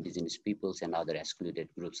the indigenous peoples and other excluded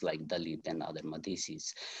groups like Dalit and other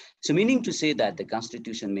Madhesis. So meaning to say that the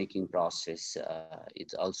constitution making process,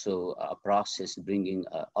 it's also a process bringing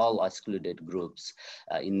all excluded groups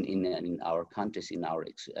in our countries, in our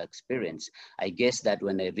experience. I guess that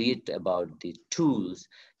when I read about the tools,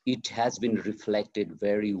 it has been reflected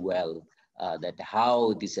very well that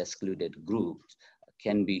how these excluded groups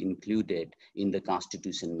can be included in the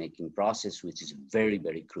constitution making process, which is very,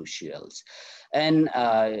 very crucial. And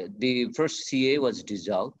the first CA was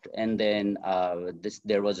dissolved, and then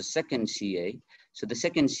there was a second CA. So the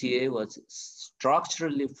second CA was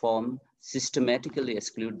structurally formed, systematically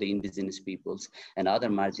exclude the indigenous peoples and other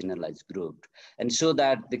marginalized groups. And so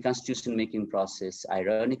that the constitution making process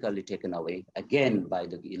ironically taken away again by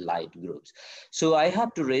the elite groups. So I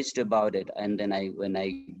have to raise about it. And then when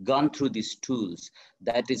I gone through these tools,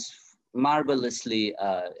 that is marvelously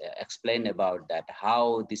explained about that,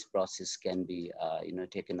 how this process can be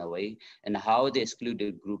taken away, and how the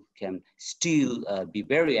excluded group can still be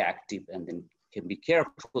very active and then can be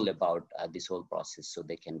careful about this whole process, so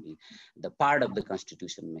they can be the part of the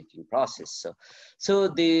constitution making process. So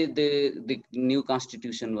the new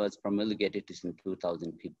constitution was promulgated in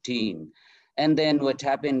 2015. And then what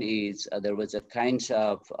happened is there was a kind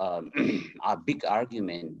of a big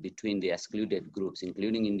argument between the excluded groups,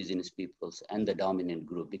 including indigenous peoples, and the dominant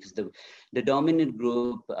group, because the dominant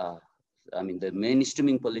group, the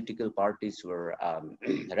mainstreaming political parties were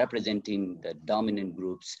representing the dominant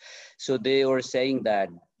groups. So they were saying that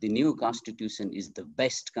the new constitution is the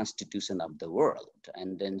best constitution of the world.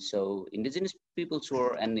 And then so indigenous peoples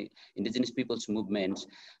were, and indigenous peoples movements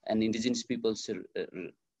and indigenous peoples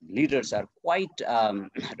leaders are quite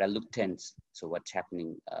reluctant. So what's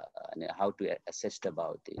happening and how to assess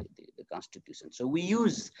about the constitution. So we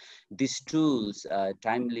use these tools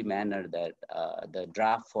timely manner that the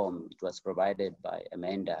draft form, it was provided by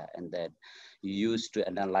Amanda, and that used to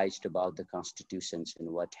analyze about the constitutions and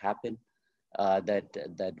what happened.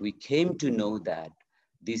 That we came to know that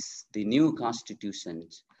the new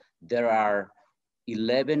constitutions, there are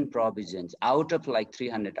 11 provisions out of like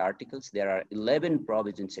 300 articles. There are 11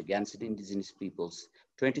 provisions against the indigenous peoples,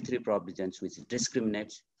 23 provisions which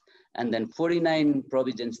discriminate, and then 49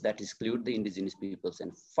 provisions that exclude the indigenous peoples,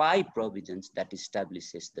 and 5 provisions that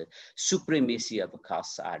establishes the supremacy of a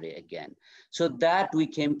caste area again. So that we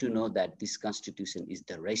came to know that this constitution is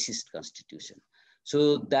the racist constitution.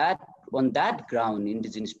 So that on that ground,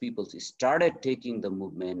 indigenous peoples started taking the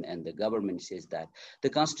movement, and the government says that the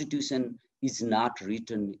constitution is not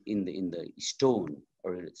written in the stone,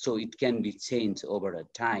 or so it can be changed over a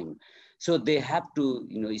time. So they have to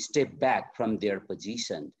step back from their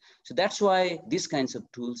position. So that's why these kinds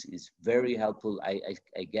of tools is very helpful.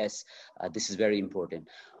 I guess this is very important.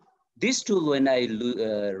 This tool, when I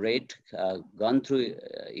gone through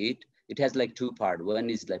it, It has like two parts. One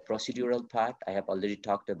is like procedural part. I have already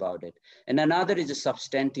talked about it. And another is a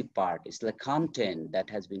substantive part. It's the content that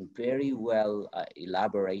has been very well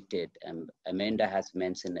elaborated, and Amanda has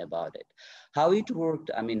mentioned about it. How it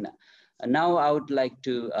worked, I mean, now I would like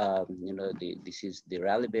to, this is the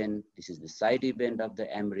relevant, this is the side event of the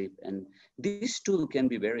EMRIP, and this tool can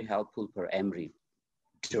be very helpful for EMRIP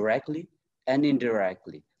directly and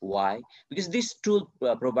indirectly. Why? Because this tool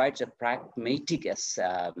provides a pragmatic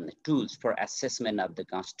tools for assessment of the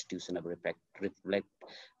constitution of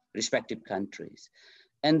respective countries.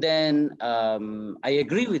 And then I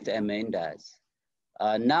agree with Amanda's.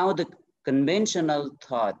 Now the conventional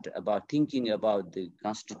thought about thinking about the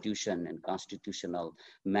constitution and constitutional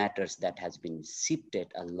matters that has been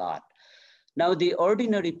shifted a lot. Now the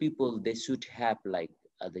ordinary people, they should have like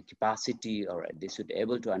the capacity, or they should be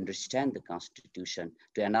able to understand the constitution,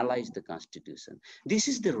 to analyze the constitution. This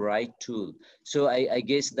is the right tool. So I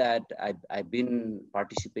guess that I've been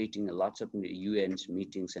participating in lots of UN's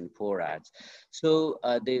meetings and forums. So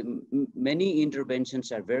many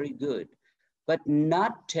interventions are very good, but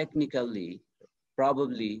not technically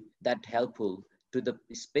probably that helpful to the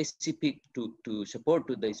specific, to support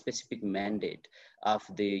to the specific mandate of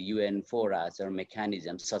the UN forums or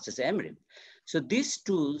mechanisms such as EMRIP. So these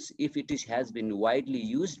tools, if has been widely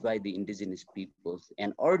used by the indigenous peoples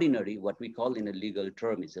and ordinary, what we call in a legal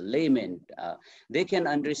term is a layman, they can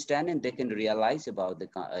understand and they can realize about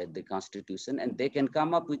the constitution, and they can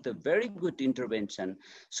come up with a very good intervention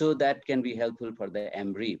so that can be helpful for the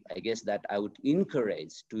EMRIP. I guess that I would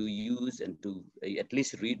encourage to use and to at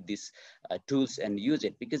least read these tools and use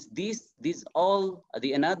it, because these all,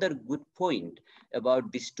 another good point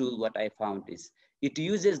about this tool, what I found is, it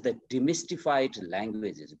uses the demystified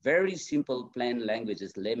languages, very simple, plain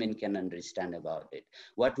languages laymen can understand about it.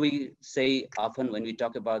 What we say often when we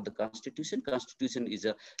talk about the Constitution is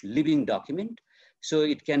a living document, so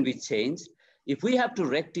it can be changed. If we have to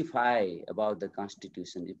rectify about the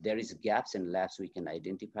Constitution, if there is gaps and lapses, we can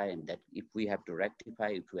identify, and that if we have to rectify,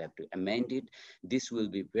 if we have to amend it, this will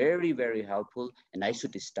be very, very helpful. And I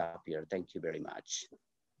should stop here. Thank you very much.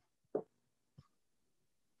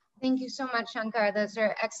 Thank you so much, Shankar. Those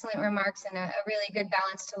are excellent remarks and a really good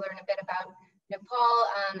balance to learn a bit about Nepal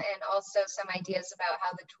and also some ideas about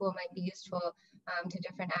how the tool might be useful to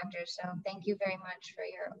different actors. So thank you very much for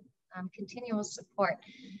your continual support.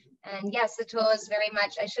 And yes, the tool is very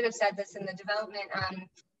much, I should have said this in the development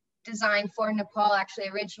design for Nepal. Actually,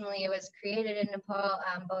 originally it was created in Nepal.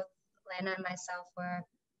 Both Lena and myself were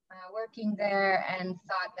working there and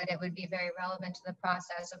thought that it would be very relevant to the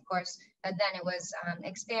process. Of course, then it was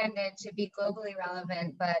expanded to be globally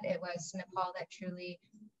relevant, but it was Nepal that truly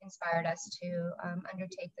inspired us to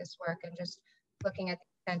undertake this work, and just looking at the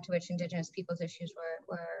extent to which Indigenous peoples issues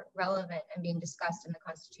were relevant and being discussed in the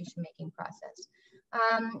constitution making process.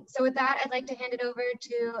 So with that, I'd like to hand it over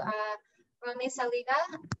to Romy Saliga.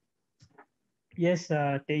 Yes,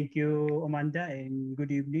 thank you, Amanda, and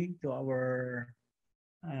good evening to our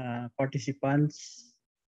participants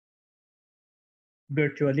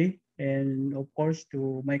virtually, and of course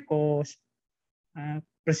to my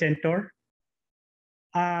co-presenter.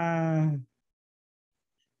 Thank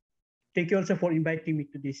you also for inviting me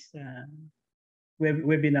to this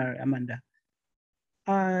webinar, Amanda.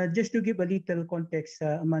 Just to give a little context,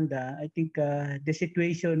 Amanda, I think the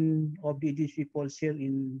situation of the indigenous peoples here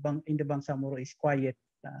in the Bangsamoro is quite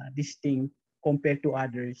distinct compared to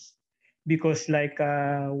others. Because like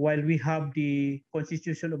while we have the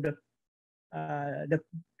constitution of the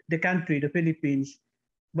country, the Philippines,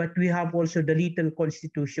 but we have also the little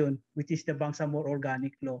constitution, which is the Bangsamoro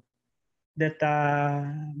Organic Law, that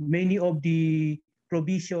many of the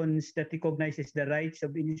provisions that recognizes the rights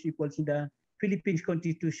of indigenous peoples in the Philippines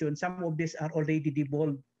Constitution, some of these are already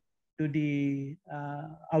devolved to the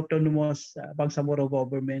autonomous Bangsamoro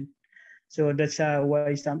government. So that's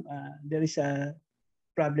why there is a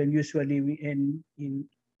problem usually in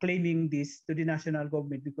claiming this to the national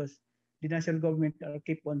government, because the national government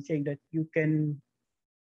keep on saying that you can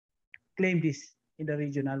claim this in the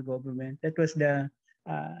regional government. That was the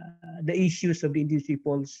issues of the indigenous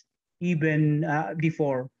peoples even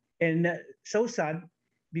before. And so sad,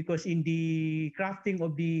 because in the crafting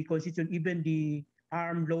of the constitution, even the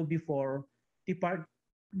armed law before,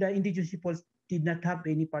 the indigenous peoples did not have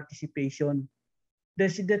any participation.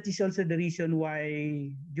 That is also the reason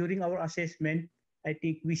why during our assessment, I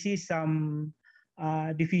think we see some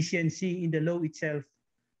deficiency in the law itself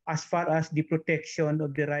as far as the protection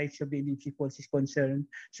of the rights of the indigenous peoples is concerned.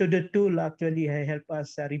 So the tool actually helped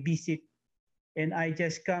us revisit, and I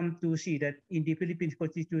just come to see that in the Philippines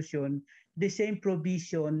Constitution, the same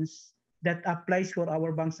provisions that applies for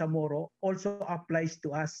our Bangsamoro also applies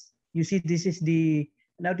to us. You see, this is the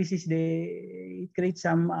now this is the it creates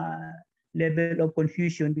some level of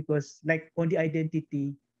confusion because like on the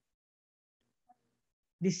identity,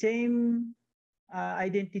 the same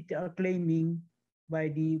identity are claiming by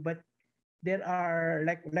the but there are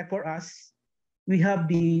like for us we have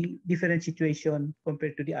the different situation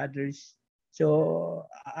compared to the others. So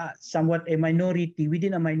somewhat a minority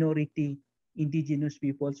within a minority indigenous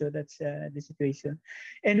people. So that's the situation.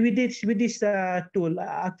 And with this tool,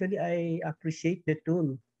 actually I appreciate the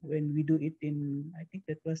tool when we do it in I think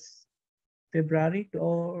that was February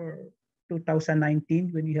or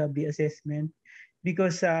 2019 when we have the assessment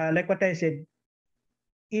because like what I said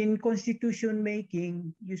in constitution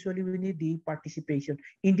making, usually we need the participation.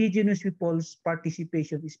 Indigenous people's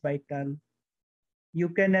participation is vital. You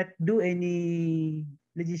cannot do any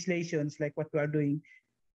legislations like what we are doing.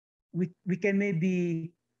 We can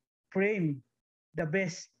maybe frame the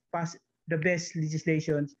the best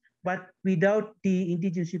legislations, but without the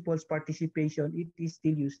indigenous people's participation, it is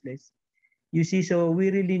still useless. You see, so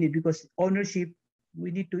we really need because ownership.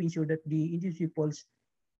 We need to ensure that the indigenous peoples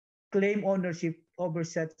claim ownership over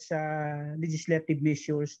such legislative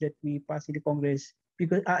measures that we pass in the Congress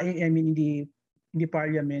because I mean in the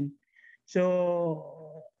Parliament.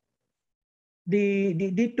 So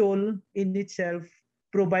the tool in itself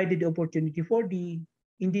provided the opportunity for the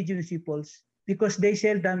indigenous peoples because they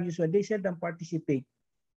seldom participate,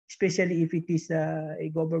 especially if it is a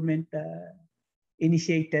government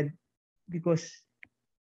initiated because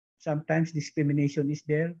sometimes discrimination is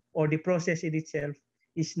there or the process in itself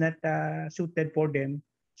is not suited for them.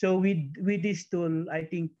 So with this tool, I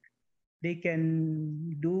think they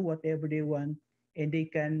can do whatever they want and they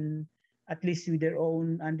can, at least with their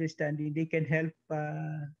own understanding, they can help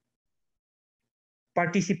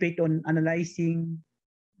participate on analyzing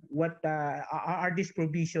what are these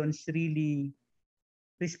provisions really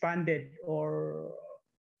responded or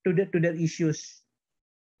to the issues.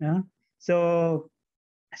 Yeah? So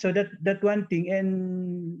that one thing,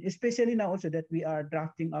 and especially now also that we are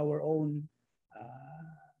drafting our own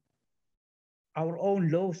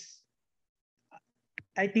laws.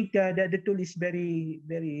 I think the tool is very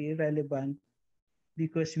very relevant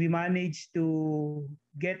because we manage to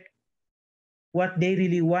get what they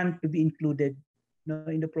really want to be included, you know,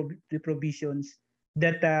 in the provisions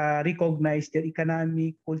that recognize their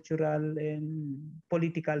economic, cultural, and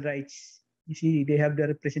political rights. You see, they have the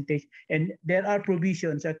representation, and there are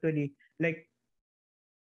provisions actually like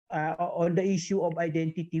on the issue of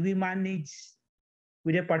identity. We manage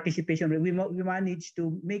with the participation. We manage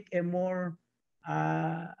to make a more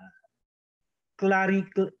uh,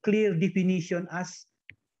 clear definition as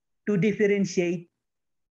to differentiate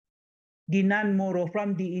the non-Moro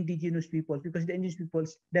from the indigenous peoples because the indigenous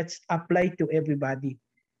peoples that's applied to everybody.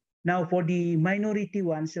 Now for the minority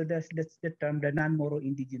ones, so that's the term, the non-Moro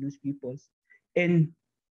indigenous peoples. And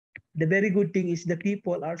the very good thing is the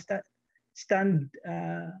people are stand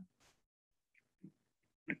to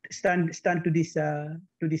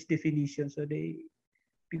this definition. So they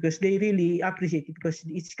because they really appreciate it because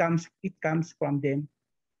it comes from them.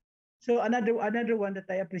 So another one that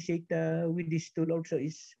I appreciate with this tool also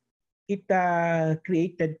is it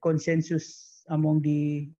created consensus among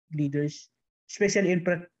the leaders, especially in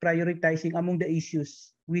prioritizing among the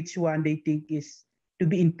issues which one they think is to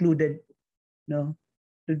be included, no,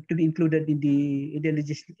 to be included in the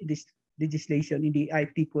legislation in the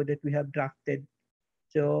IP code that we have drafted.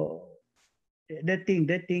 So that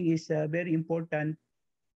thing is very important,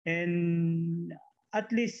 and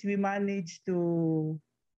at least we managed to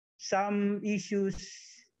some issues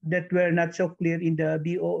that were not so clear in the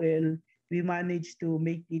BOL, we managed to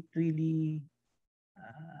make it really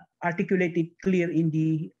articulated clear in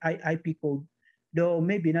the IP code. Though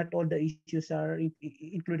maybe not all the issues are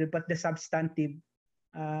included, but the substantive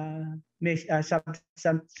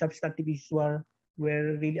substantive issues were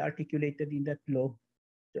really articulated in that law.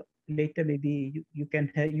 So later, maybe you can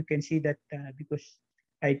see that because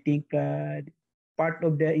I think part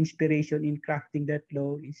of the inspiration in crafting that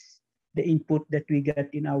law is the input that we get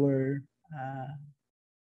in our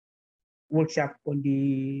workshop on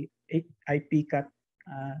the IP cut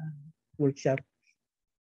workshop.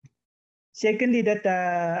 Secondly, that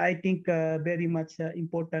I think very much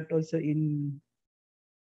important also in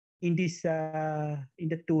this in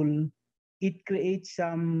the tool, it creates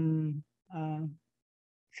some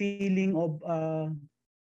feeling of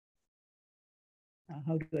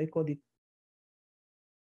how do I call it,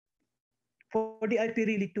 for the IP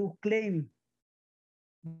really to claim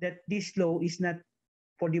that this law is not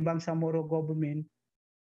for the Bangsamoro government,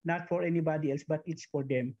 not for anybody else, but it's for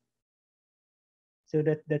them. So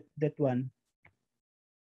that one.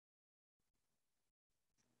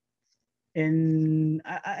 And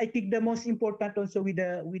I think the most important also with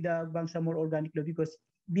the Bangsamoro Organic Law, because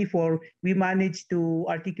before we managed to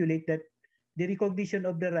articulate that the recognition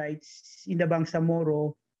of the rights in the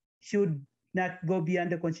Bangsamoro should not go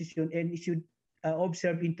beyond the Constitution, and it should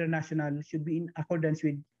observe international, should be in accordance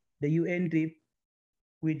with the EMRIP,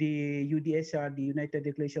 with the UDSR, the United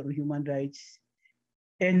Declaration of Human Rights,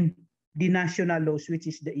 and the national laws, which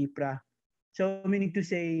is the IPRA. So meaning to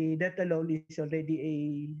say that alone is already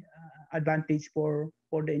a advantage for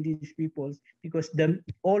the indigenous peoples, because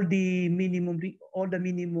all the minimum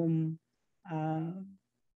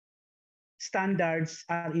standards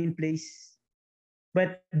are in place,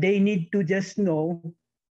 but they need to just know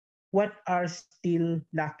what are still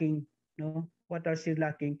lacking, what are still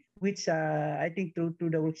lacking, which I think through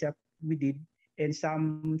the workshop we did and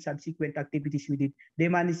some subsequent activities we did, they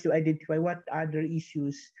managed to identify what other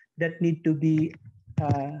issues that need to be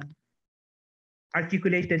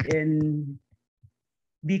articulated and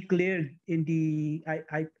be cleared in the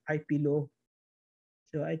IP law.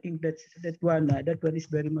 So I think that one is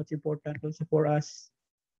very much important also for us.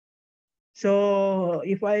 So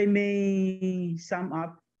if I may sum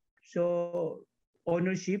up, so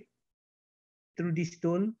ownership through this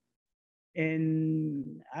tool,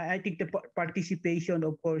 and I think the participation,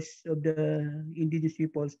 of course, of the indigenous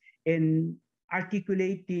peoples in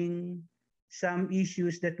articulating some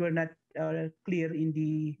issues that were not clear in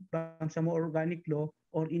the Bangsamoro Organic Law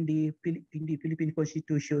or in the Philippine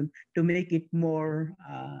Constitution, to make it more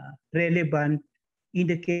relevant in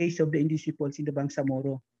the case of the indigenous peoples in the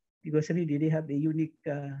Bangsamoro, because really they have a unique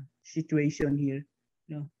situation here.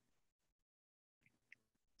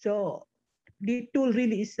 So the tool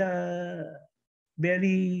really is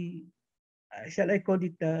very, shall I call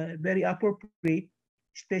it, very appropriate,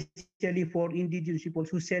 especially for indigenous peoples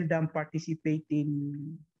who seldom participate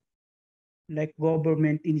in like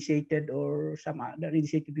government initiated or some other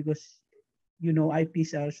initiative, because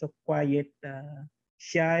IPs are so quiet,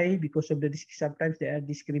 shy, because of sometimes they are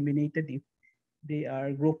discriminated if they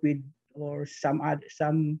are grouped with, or some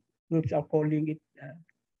groups are calling it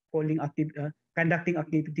conducting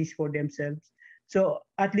activities for themselves. So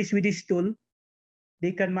at least with this tool,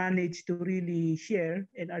 they can manage to really share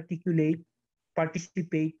and articulate,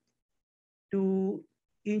 participate, to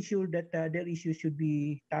ensure that their issues should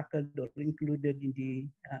be tackled or included in the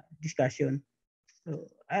discussion. So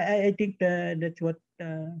I think that's what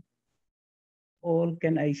all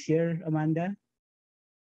can I share, Amanda.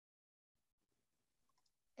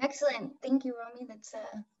 Excellent. Thank you, Romy. That's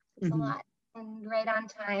a lot and right on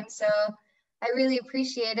time. So I really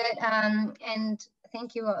appreciate it. And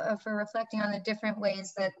thank you for reflecting on the different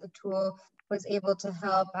ways that the tool was able to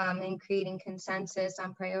help in creating consensus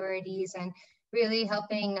on priorities and really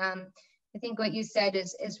helping. I think what you said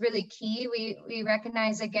is really key. We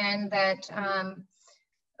recognize again that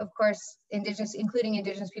of course, including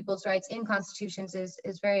Indigenous peoples' rights in constitutions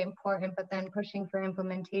is very important, but then pushing for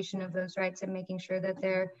implementation of those rights and making sure that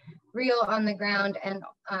they're real on the ground and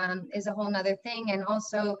is a whole nother thing. And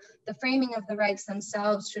also the framing of the rights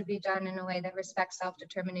themselves should be done in a way that respects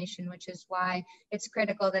self-determination, which is why it's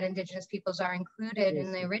critical that Indigenous peoples are included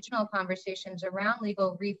in the original conversations around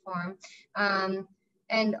legal reform.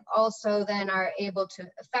 And also then are able to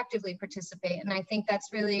effectively participate. And I think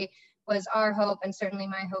that's really was our hope, and certainly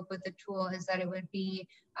my hope with the tool, is that it would be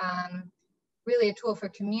really a tool for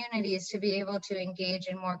communities to be able to engage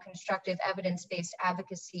in more constructive evidence-based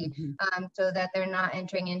advocacy, so that they're not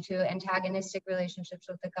entering into antagonistic relationships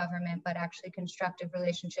with the government, but actually constructive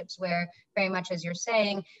relationships where, very much as you're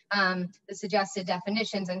saying, the suggested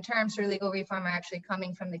definitions and terms for legal reform are actually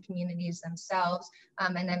coming from the communities themselves,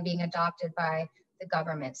 and then being adopted by the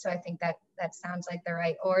government. So I think that sounds like the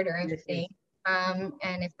right order of things.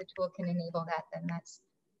 And if the tool can enable that, then that's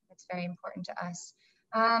very important to us.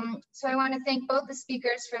 So I want to thank both the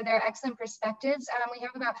speakers for their excellent perspectives. We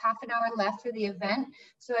have about half an hour left for the event,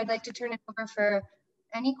 so I'd like to turn it over for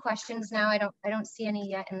any questions now. I don't see any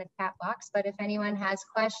yet in the chat box, but if anyone has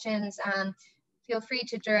questions, feel free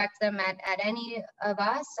to direct them at any of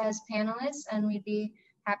us as panelists, and we'd be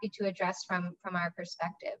happy to address from our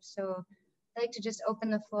perspective. So I'd like to just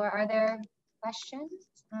open the floor. Are there questions?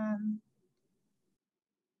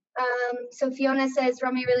 So Fiona says,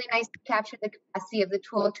 Romy, really nice to capture the capacity of the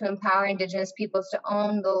tool to empower Indigenous peoples to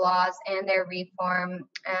own the laws and their reform.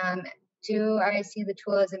 Do I see the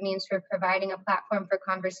tool as a means for providing a platform for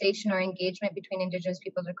conversation or engagement between Indigenous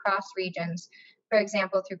peoples across regions, for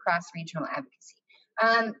example, through cross-regional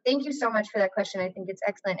advocacy? Thank you so much for that question. I think it's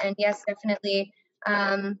excellent. And yes, definitely,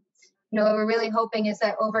 what we're really hoping is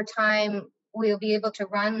that over time, we'll be able to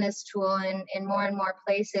run this tool in more and more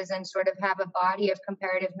places and sort of have a body of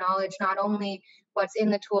comparative knowledge, not only what's in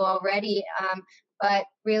the tool already, but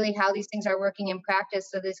really how these things are working in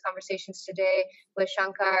practice. So these conversations today with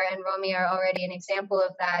Shankar and Romy are already an example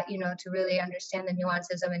of that. You know, to really understand the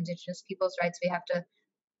nuances of Indigenous peoples' rights, we have to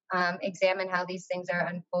examine how these things are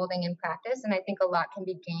unfolding in practice. And I think a lot can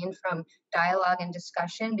be gained from dialogue and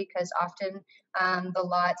discussion, because often the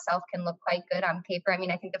law itself can look quite good on paper. I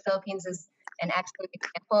mean, I think the Philippines is an excellent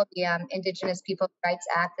example. The Indigenous Peoples Rights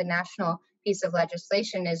Act, the national piece of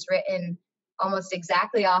legislation, is written almost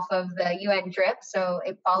exactly off of the UN DRIP. So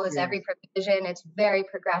it follows every provision. It's very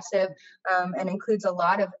progressive and includes a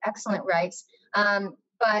lot of excellent rights.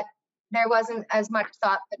 But there wasn't as much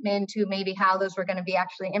thought put into maybe how those were going to be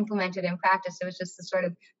actually implemented in practice. It was just the sort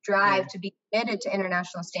of drive to be committed to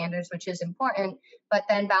international standards, which is important, but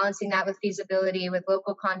then balancing that with feasibility, with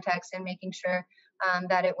local context, and making sure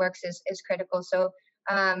that it works is critical. So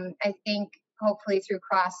I think hopefully through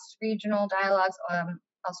cross-regional dialogues,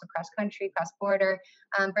 also cross-country, cross-border,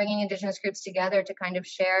 bringing Indigenous groups together to kind of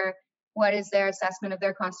share what is their assessment of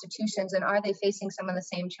their constitutions, and are they facing some of the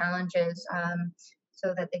same challenges,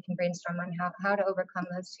 so that they can brainstorm on how to overcome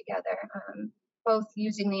those together, both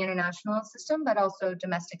using the international system, but also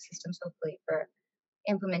domestic systems, hopefully, for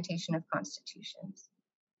implementation of constitutions.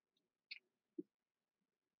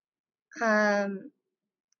 All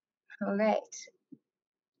right.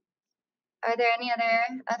 Are there any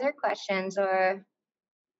other questions, or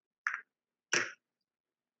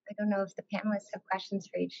I don't know if the panelists have questions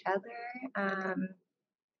for each other.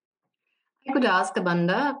 I could ask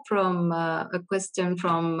Amanda from a question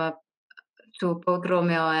from to both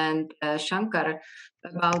Romeo and Shankar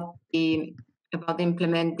about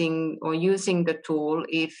implementing or using the tool.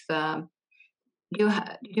 If do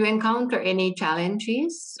you encounter any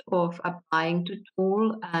challenges of applying the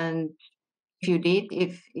tool, and if you did,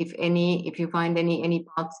 if you find any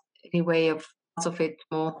way of parts of it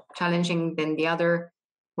more challenging than the other,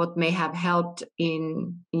 what may have helped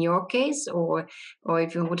in your case, or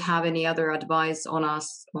if you would have any other advice on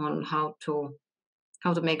us on how to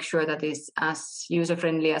make sure that it's as user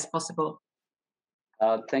friendly as possible.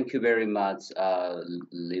 Thank you very much,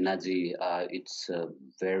 Linaji. It's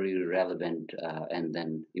very relevant and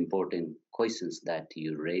then important questions that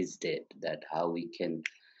you raised it, that how we can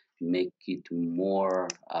make it more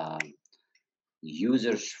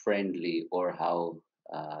users friendly, or how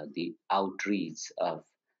the outreach of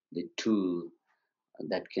the tool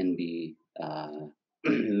that can be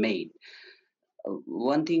made.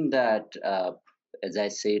 One thing that, as I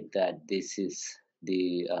said, that this is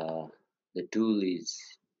the tool is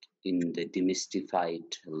in the demystified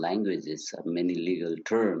languages. Many legal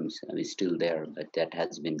terms are still there, but that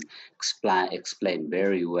has been explained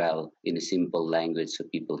very well in a simple language so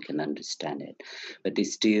people can understand it. But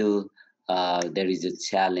it's still there is a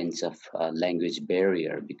challenge of language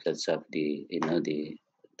barrier because of the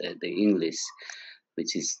English,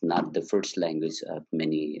 which is not the first language of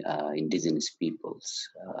many indigenous peoples.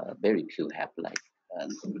 Very few have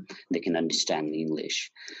they can understand English.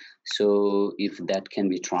 So if that can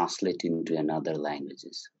be translated into another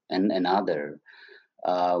languages, and another,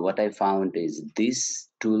 what I found is this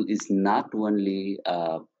tool is not only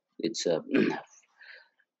it's a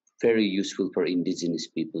very useful for indigenous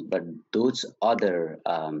people, but those other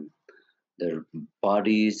the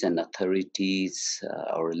bodies and authorities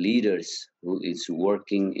or leaders who is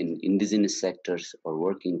working in indigenous sectors or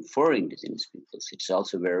working for indigenous peoples. It's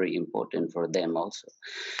also very important for them also,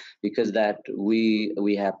 because that we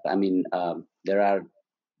have, I mean, there are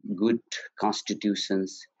good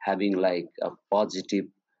constitutions having like a positive,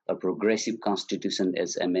 a progressive constitution,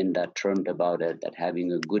 as Amanda termed about it, that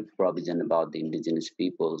having a good provision about the indigenous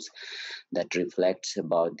peoples that reflects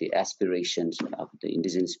about the aspirations of the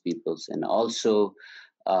indigenous peoples, and also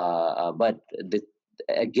but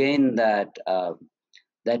again that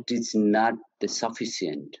that is not the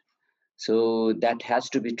sufficient. So that has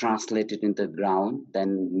to be translated in the ground,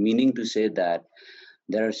 then meaning to say that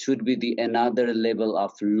there should be the another level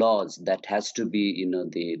of laws that has to be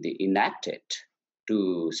the enacted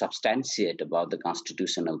to substantiate about the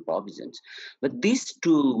constitutional provisions. But this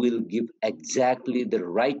tool will give exactly the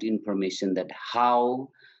right information that how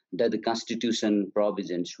the constitution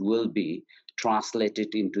provisions will be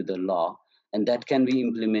translated into the law, and that can be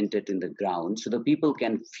implemented in the ground so the people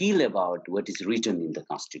can feel about what is written in the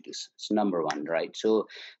constitution. It's number one, right? So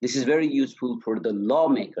this is very useful for the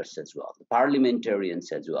lawmakers as well, the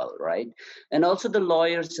parliamentarians as well, right? And also the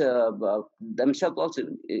lawyers themselves also.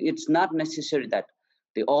 It's not necessary that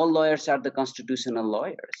all lawyers are the constitutional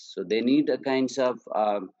lawyers. So they need a kinds of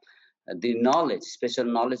the knowledge, special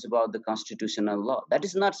knowledge about the constitutional law. That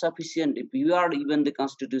is not sufficient. If you are even the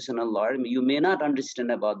constitutional lawyer, you may not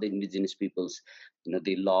understand about the indigenous peoples,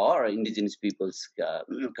 the law or indigenous peoples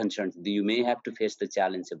concerns. You may have to face the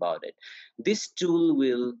challenge about it. This tool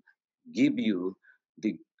will give you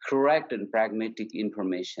the correct and pragmatic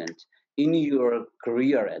information in your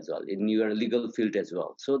career as well, in your legal field as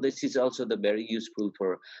well. So this is also the very useful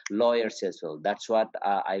for lawyers as well. That's what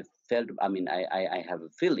I felt. I mean, I have a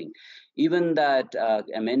feeling. Even that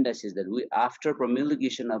Amanda says that after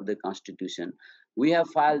promulgation of the Constitution, we have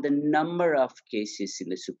filed a number of cases in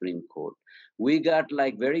the Supreme Court. We got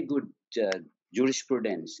like very good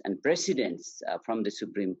jurisprudence and precedents from the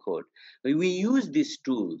Supreme Court. We use these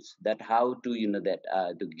tools that how to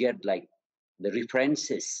to get like the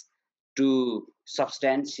references to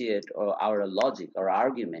substantiate our logic or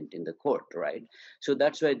argument in the court, right? So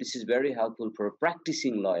that's why this is very helpful for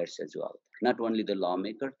practicing lawyers as well, not only the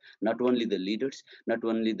lawmakers, not only the leaders, not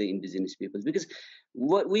only the indigenous peoples, because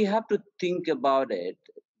what we have to think about it,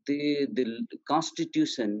 the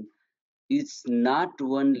Constitution is not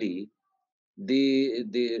only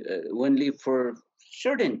only for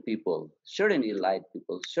certain people, certain elite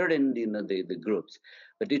people, certain the groups,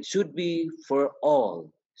 but it should be for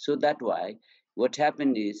all. So that why what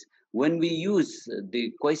happened is when we use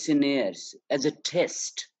the questionnaires as a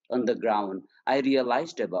test on the ground, I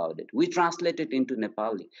realized about it. We translate it into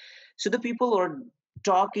Nepali. So the people are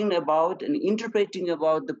talking about and interpreting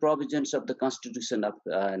about the provisions of the Constitution of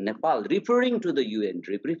Nepal, referring to the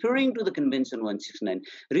EMRIP, referring to the Convention 169,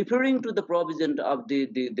 referring to the provision of the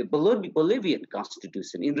Bolivian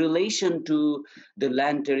Constitution in relation to the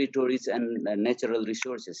land territories and natural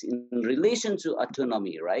resources, in relation to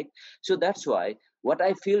autonomy, right? So that's why what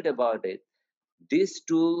I feel about it, this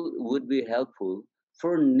tool would be helpful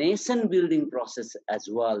for nation building process as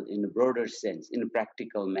well in a broader sense, in a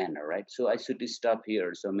practical manner, right? So I should stop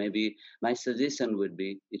here. So maybe my suggestion would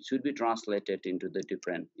be it should be translated into the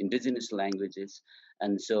different indigenous languages,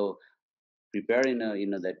 and so prepare in a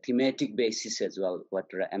the thematic basis as well, what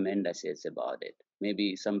Amanda says about it.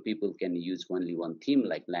 Maybe some people can use only one theme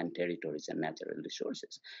like land territories and natural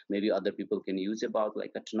resources. Maybe other people can use about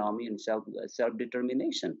like autonomy and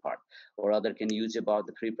self-determination part, or other can use about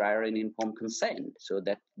the free, prior and informed consent. So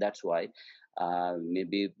that's why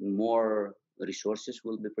maybe more resources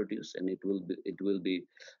will be produced, and it will be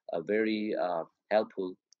very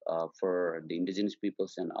helpful for the indigenous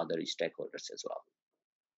peoples and other stakeholders as well.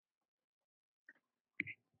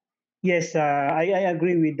 Yes, I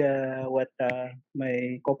agree with what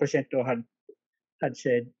my co-presenter had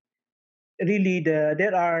said. Really,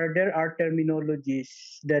 there are terminologies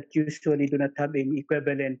that usually do not have any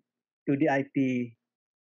equivalent to the IP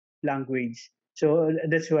language. So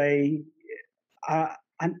that's why uh,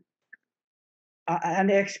 an an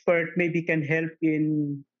expert maybe can help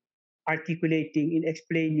in articulating, in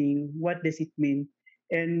explaining what does it mean.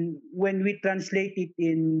 And when we translate it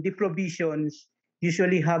in the provisions,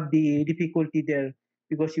 usually have the difficulty there,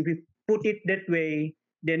 because if we put it that way,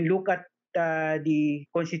 then look at the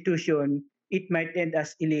constitution, it might end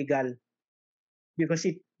as illegal, because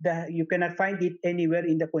you cannot find it anywhere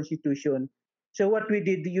in the constitution. So what we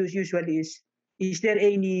did usually is there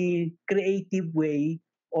any creative way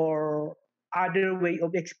or other way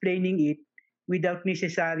of explaining it without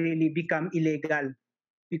necessarily become illegal,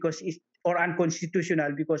 because it's or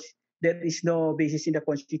unconstitutional, because there is no basis in the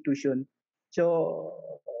constitution. So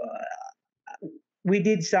we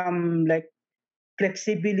did some like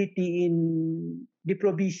flexibility in the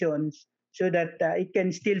provisions so that it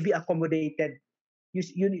can still be accommodated.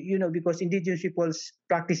 Because indigenous people's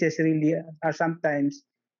practices really are sometimes,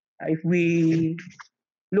 if we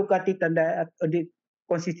look at it on the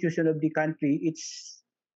constitution of the country, it's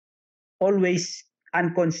always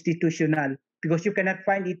unconstitutional, because you cannot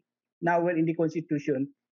find it nowhere in the constitution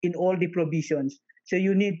in all the provisions. So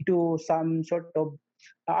you need to some sort of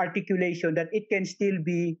articulation that it can still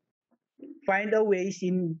be find a ways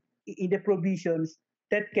in the provisions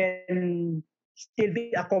that can still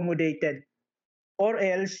be accommodated, or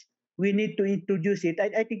else we need to introduce it.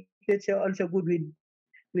 I think that's also good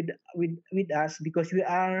with us, because we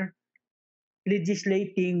are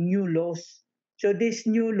legislating new laws. So these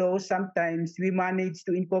new laws, sometimes we manage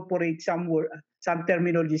to incorporate some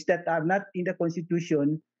terminologies that are not in the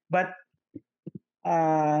constitution, but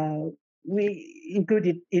we include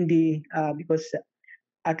it in the because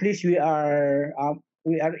at least we are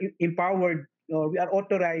empowered, or we are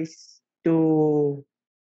authorized to,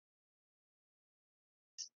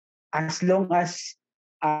 as long as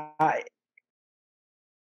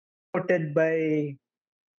supported by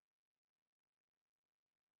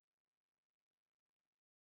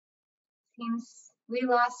Seems we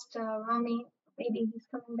lost Rami. Maybe he's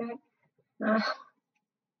coming back.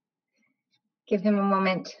 Give him a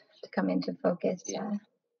moment to come into focus. Yeah.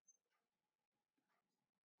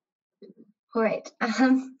 All right.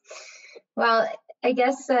 Well, I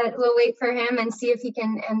guess we'll wait for him and see if he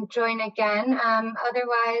can join again.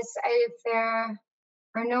 Otherwise, if there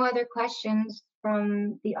are no other questions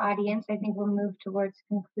from the audience, I think we'll move towards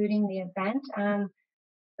concluding the event.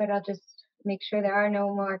 But I'll just make sure there are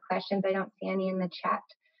no more questions. I don't see any in the chat.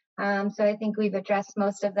 So I think we've addressed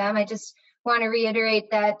most of them. I just want to reiterate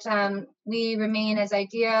that we remain as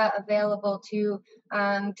IDEA available to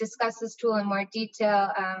discuss this tool in more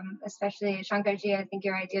detail, especially Shankarji, I think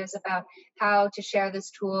your ideas about how to share this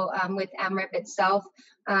tool with EMRIP itself.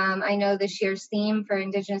 I know this year's theme for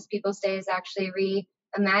Indigenous Peoples Day is actually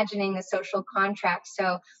reimagining the social contract.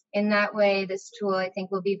 So in that way, this tool, I think,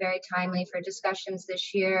 will be very timely for discussions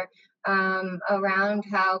this year around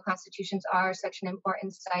how constitutions are such an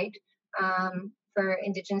important site for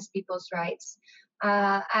Indigenous people's rights.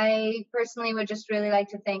 I personally would just really like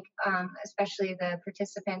to thank especially the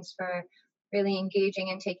participants for really engaging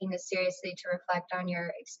and taking this seriously to reflect on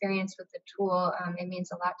your experience with the tool. It means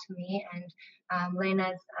a lot to me, and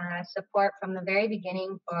Lena's support from the very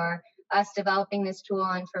beginning for us developing this tool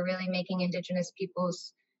and for really making Indigenous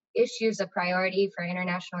peoples' issues a priority for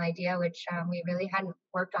international IDEA, which we really hadn't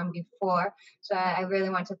worked on before. So I really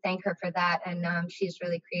want to thank her for that, and she's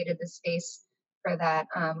really created the space for that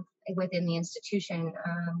within the institution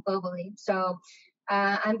globally. So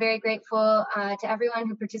I'm very grateful to everyone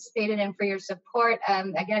who participated and for your support.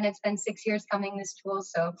 Again, it's been 6 years coming, this tool,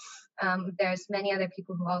 so there's many other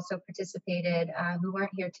people who also participated who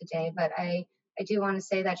weren't here today, but I do want to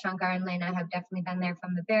say that Shankar and Lena have definitely been there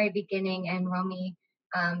from the very beginning, and Romy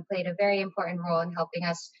played a very important role in helping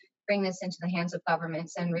us bring this into the hands of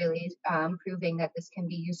governments and really proving that this can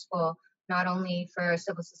be useful not only for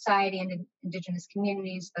civil society and Indigenous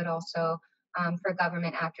communities, but also for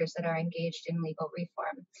government actors that are engaged in legal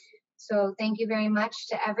reform. So thank you very much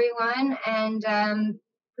to everyone, and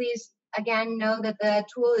please again know that the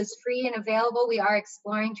tool is free and available. We are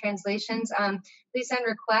exploring translations. Please send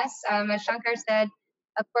requests. As Shankar said,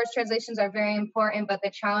 of course, translations are very important, but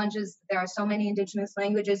the challenge is there are so many Indigenous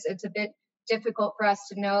languages, it's a bit difficult for us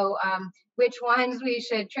to know which ones we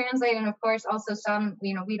should translate. And of course, also some,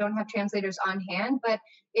 we don't have translators on hand, but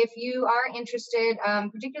if you are interested,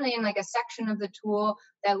 particularly in like a section of the tool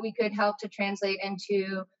that we could help to translate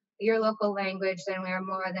into your local language, then we are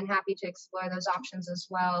more than happy to explore those options as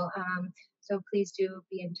well. So please do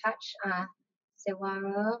be in touch.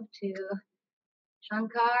 Sewaro to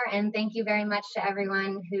Shankar, and thank you very much to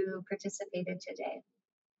everyone who participated today.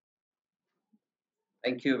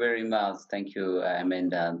 Thank you very much. Thank you,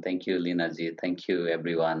 Amanda. Thank you, Lina ji. Thank you,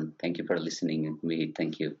 everyone. Thank you for listening to me.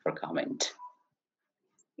 Thank you for comment.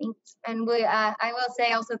 Thanks. And I will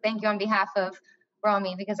say also thank you on behalf of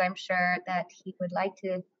Rami, because I'm sure that he would like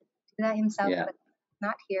to do that himself, but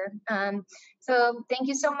not here. So thank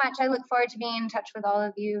you so much. I look forward to being in touch with all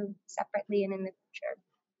of you separately and in the future.